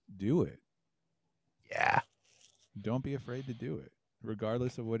 do it. Yeah. Don't be afraid to do it,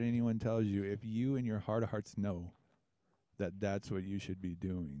 regardless of what anyone tells you. If you in your heart of hearts know that that's what you should be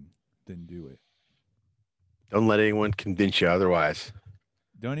doing, then do it. Don't let anyone convince you otherwise.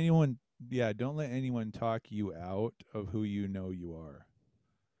 Don't let anyone talk you out of who you know you are.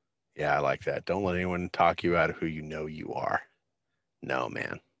 Yeah, I like that. Don't let anyone talk you out of who you know you are. No,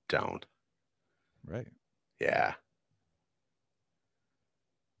 man, don't. Right. Yeah.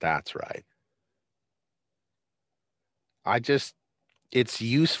 That's right. It's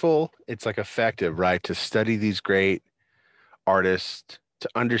useful. It's like effective, right? To study these great artists, to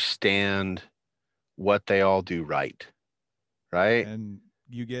understand what they all do right. Right. And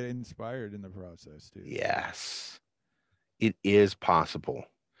you get inspired in the process too. Yes. It is possible.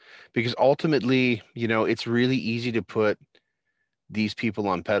 Because ultimately, it's really easy to put these people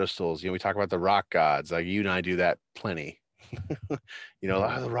on pedestals. We talk about the rock gods. Like you and I do that plenty.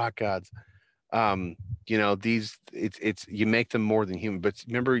 The rock gods. It's you make them more than human. But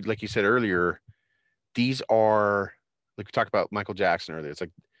remember, like you said earlier, these are, like we talked about Michael Jackson earlier. It's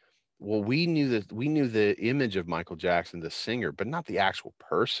like, well, we knew the image of Michael Jackson, the singer, but not the actual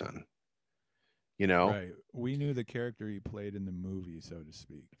person. Right. We knew the character he played in the movie, so to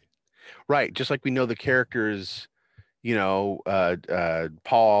speak. Right. Just like we know the characters, Paul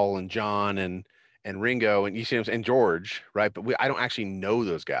and John and Ringo and George, right? But I don't actually know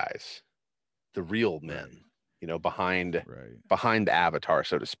those guys, the real men. Right. behind Right. the avatar,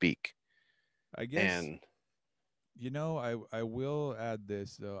 so to speak. I guess, And I will add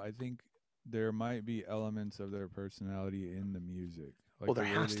this though. I think there might be elements of their personality in the music, well, like there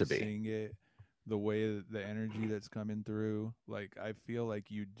the way has they to be. sing it, the way the energy that's coming through. Like I feel like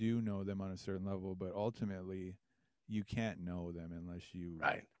you do know them on a certain level, but ultimately, you can't know them unless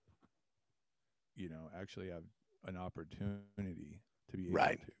Right. actually have an opportunity to be able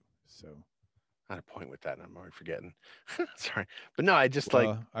Right. to. So, I had a point with that, and I'm already forgetting. Sorry, but no, I just like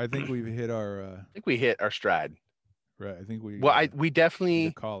well, I think we've hit our think we hit our stride. right. I think Well, we need to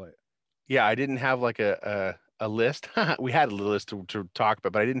definitely, call it. yeah, I didn't have like a list. We had a list to talk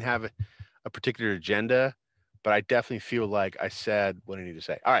about, but I didn't have a particular agenda. But I definitely feel like I said what I need to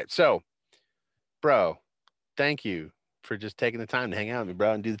say. All right, so, bro, thank you for just taking the time to hang out with me,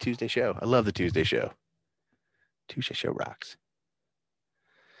 bro, and do the Tuesday show. I love the Tuesday show. Tuesday show rocks.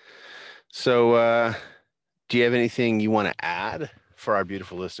 So, do you have anything you want to add for our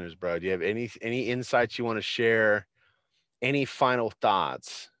beautiful listeners, bro? Do you have any insights you want to share? Any final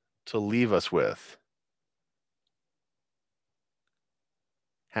thoughts to leave us with?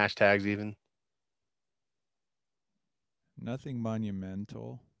 Hashtags, even. Nothing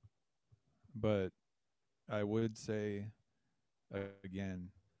monumental, but I would say again,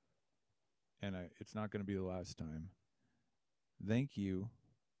 and it's not going to be the last time. Thank you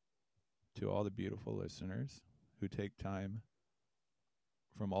to all the beautiful listeners who take time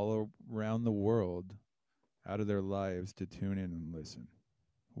from all around the world out of their lives to tune in and listen.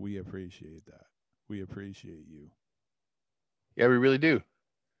 We appreciate that. We appreciate you. Yeah, we really do.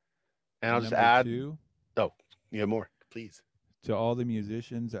 And I'll And just number add. two, Oh, you have more, please. to all the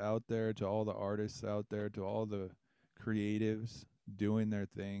musicians out there, to all the artists out there, to all the creatives doing their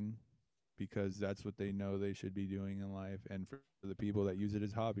thing because that's what they know they should be doing in life, and for the people that use it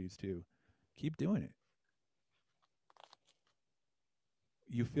as hobbies too. Keep doing it.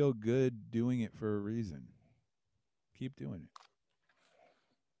 You feel good doing it for a reason. Keep doing it.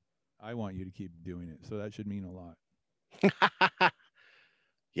 I want you to keep doing it, so that should mean a lot.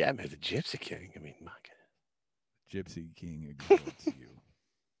 Yeah, man, the Gypsy King. I mean, my Gypsy King exalts you.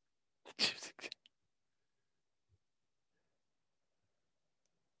 Gypsy King.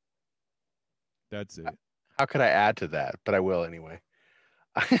 That's it. How could I add to that? But I will anyway.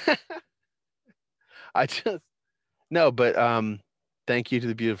 I just no, but thank you to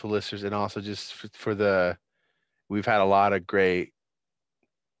the beautiful listeners, and also just for the we've had a lot of great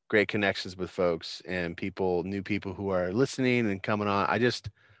connections with folks and people, new people who are listening and coming on.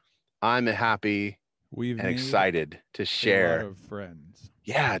 I'm happy We've and made excited to a lot share. of friends.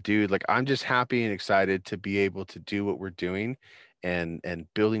 Yeah, dude, like I'm just happy and excited to be able to do what we're doing and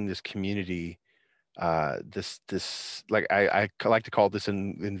building this community. This like I like to call this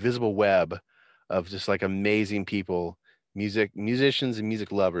an invisible web of just like amazing people, musicians and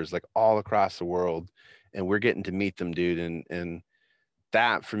music lovers, like all across the world. And we're getting to meet them, dude. And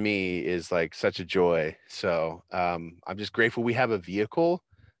that for me is like such a joy. So I'm just grateful we have a vehicle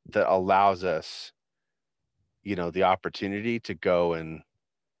that allows us, the opportunity to go and,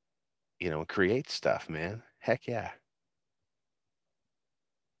 create stuff, man. Heck yeah.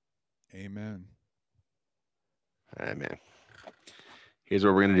 Amen. All right, man. Here's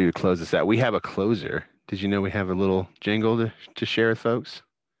what we're gonna do to close this out. We have a closer. Did you know we have a little jingle to share with folks?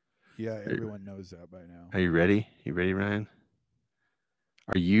 Yeah, everyone knows that by now. Are you ready? You ready, Ryan?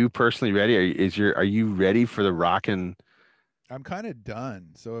 Are you personally ready? Are you ready for the rockin'? I'm kind of done.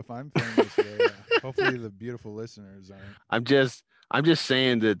 So if I'm feeling this way, hopefully the beautiful listeners aren't. I'm just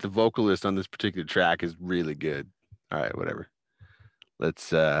saying that the vocalist on this particular track is really good. All right, whatever.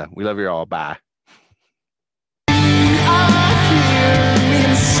 Let's we love you all. Bye.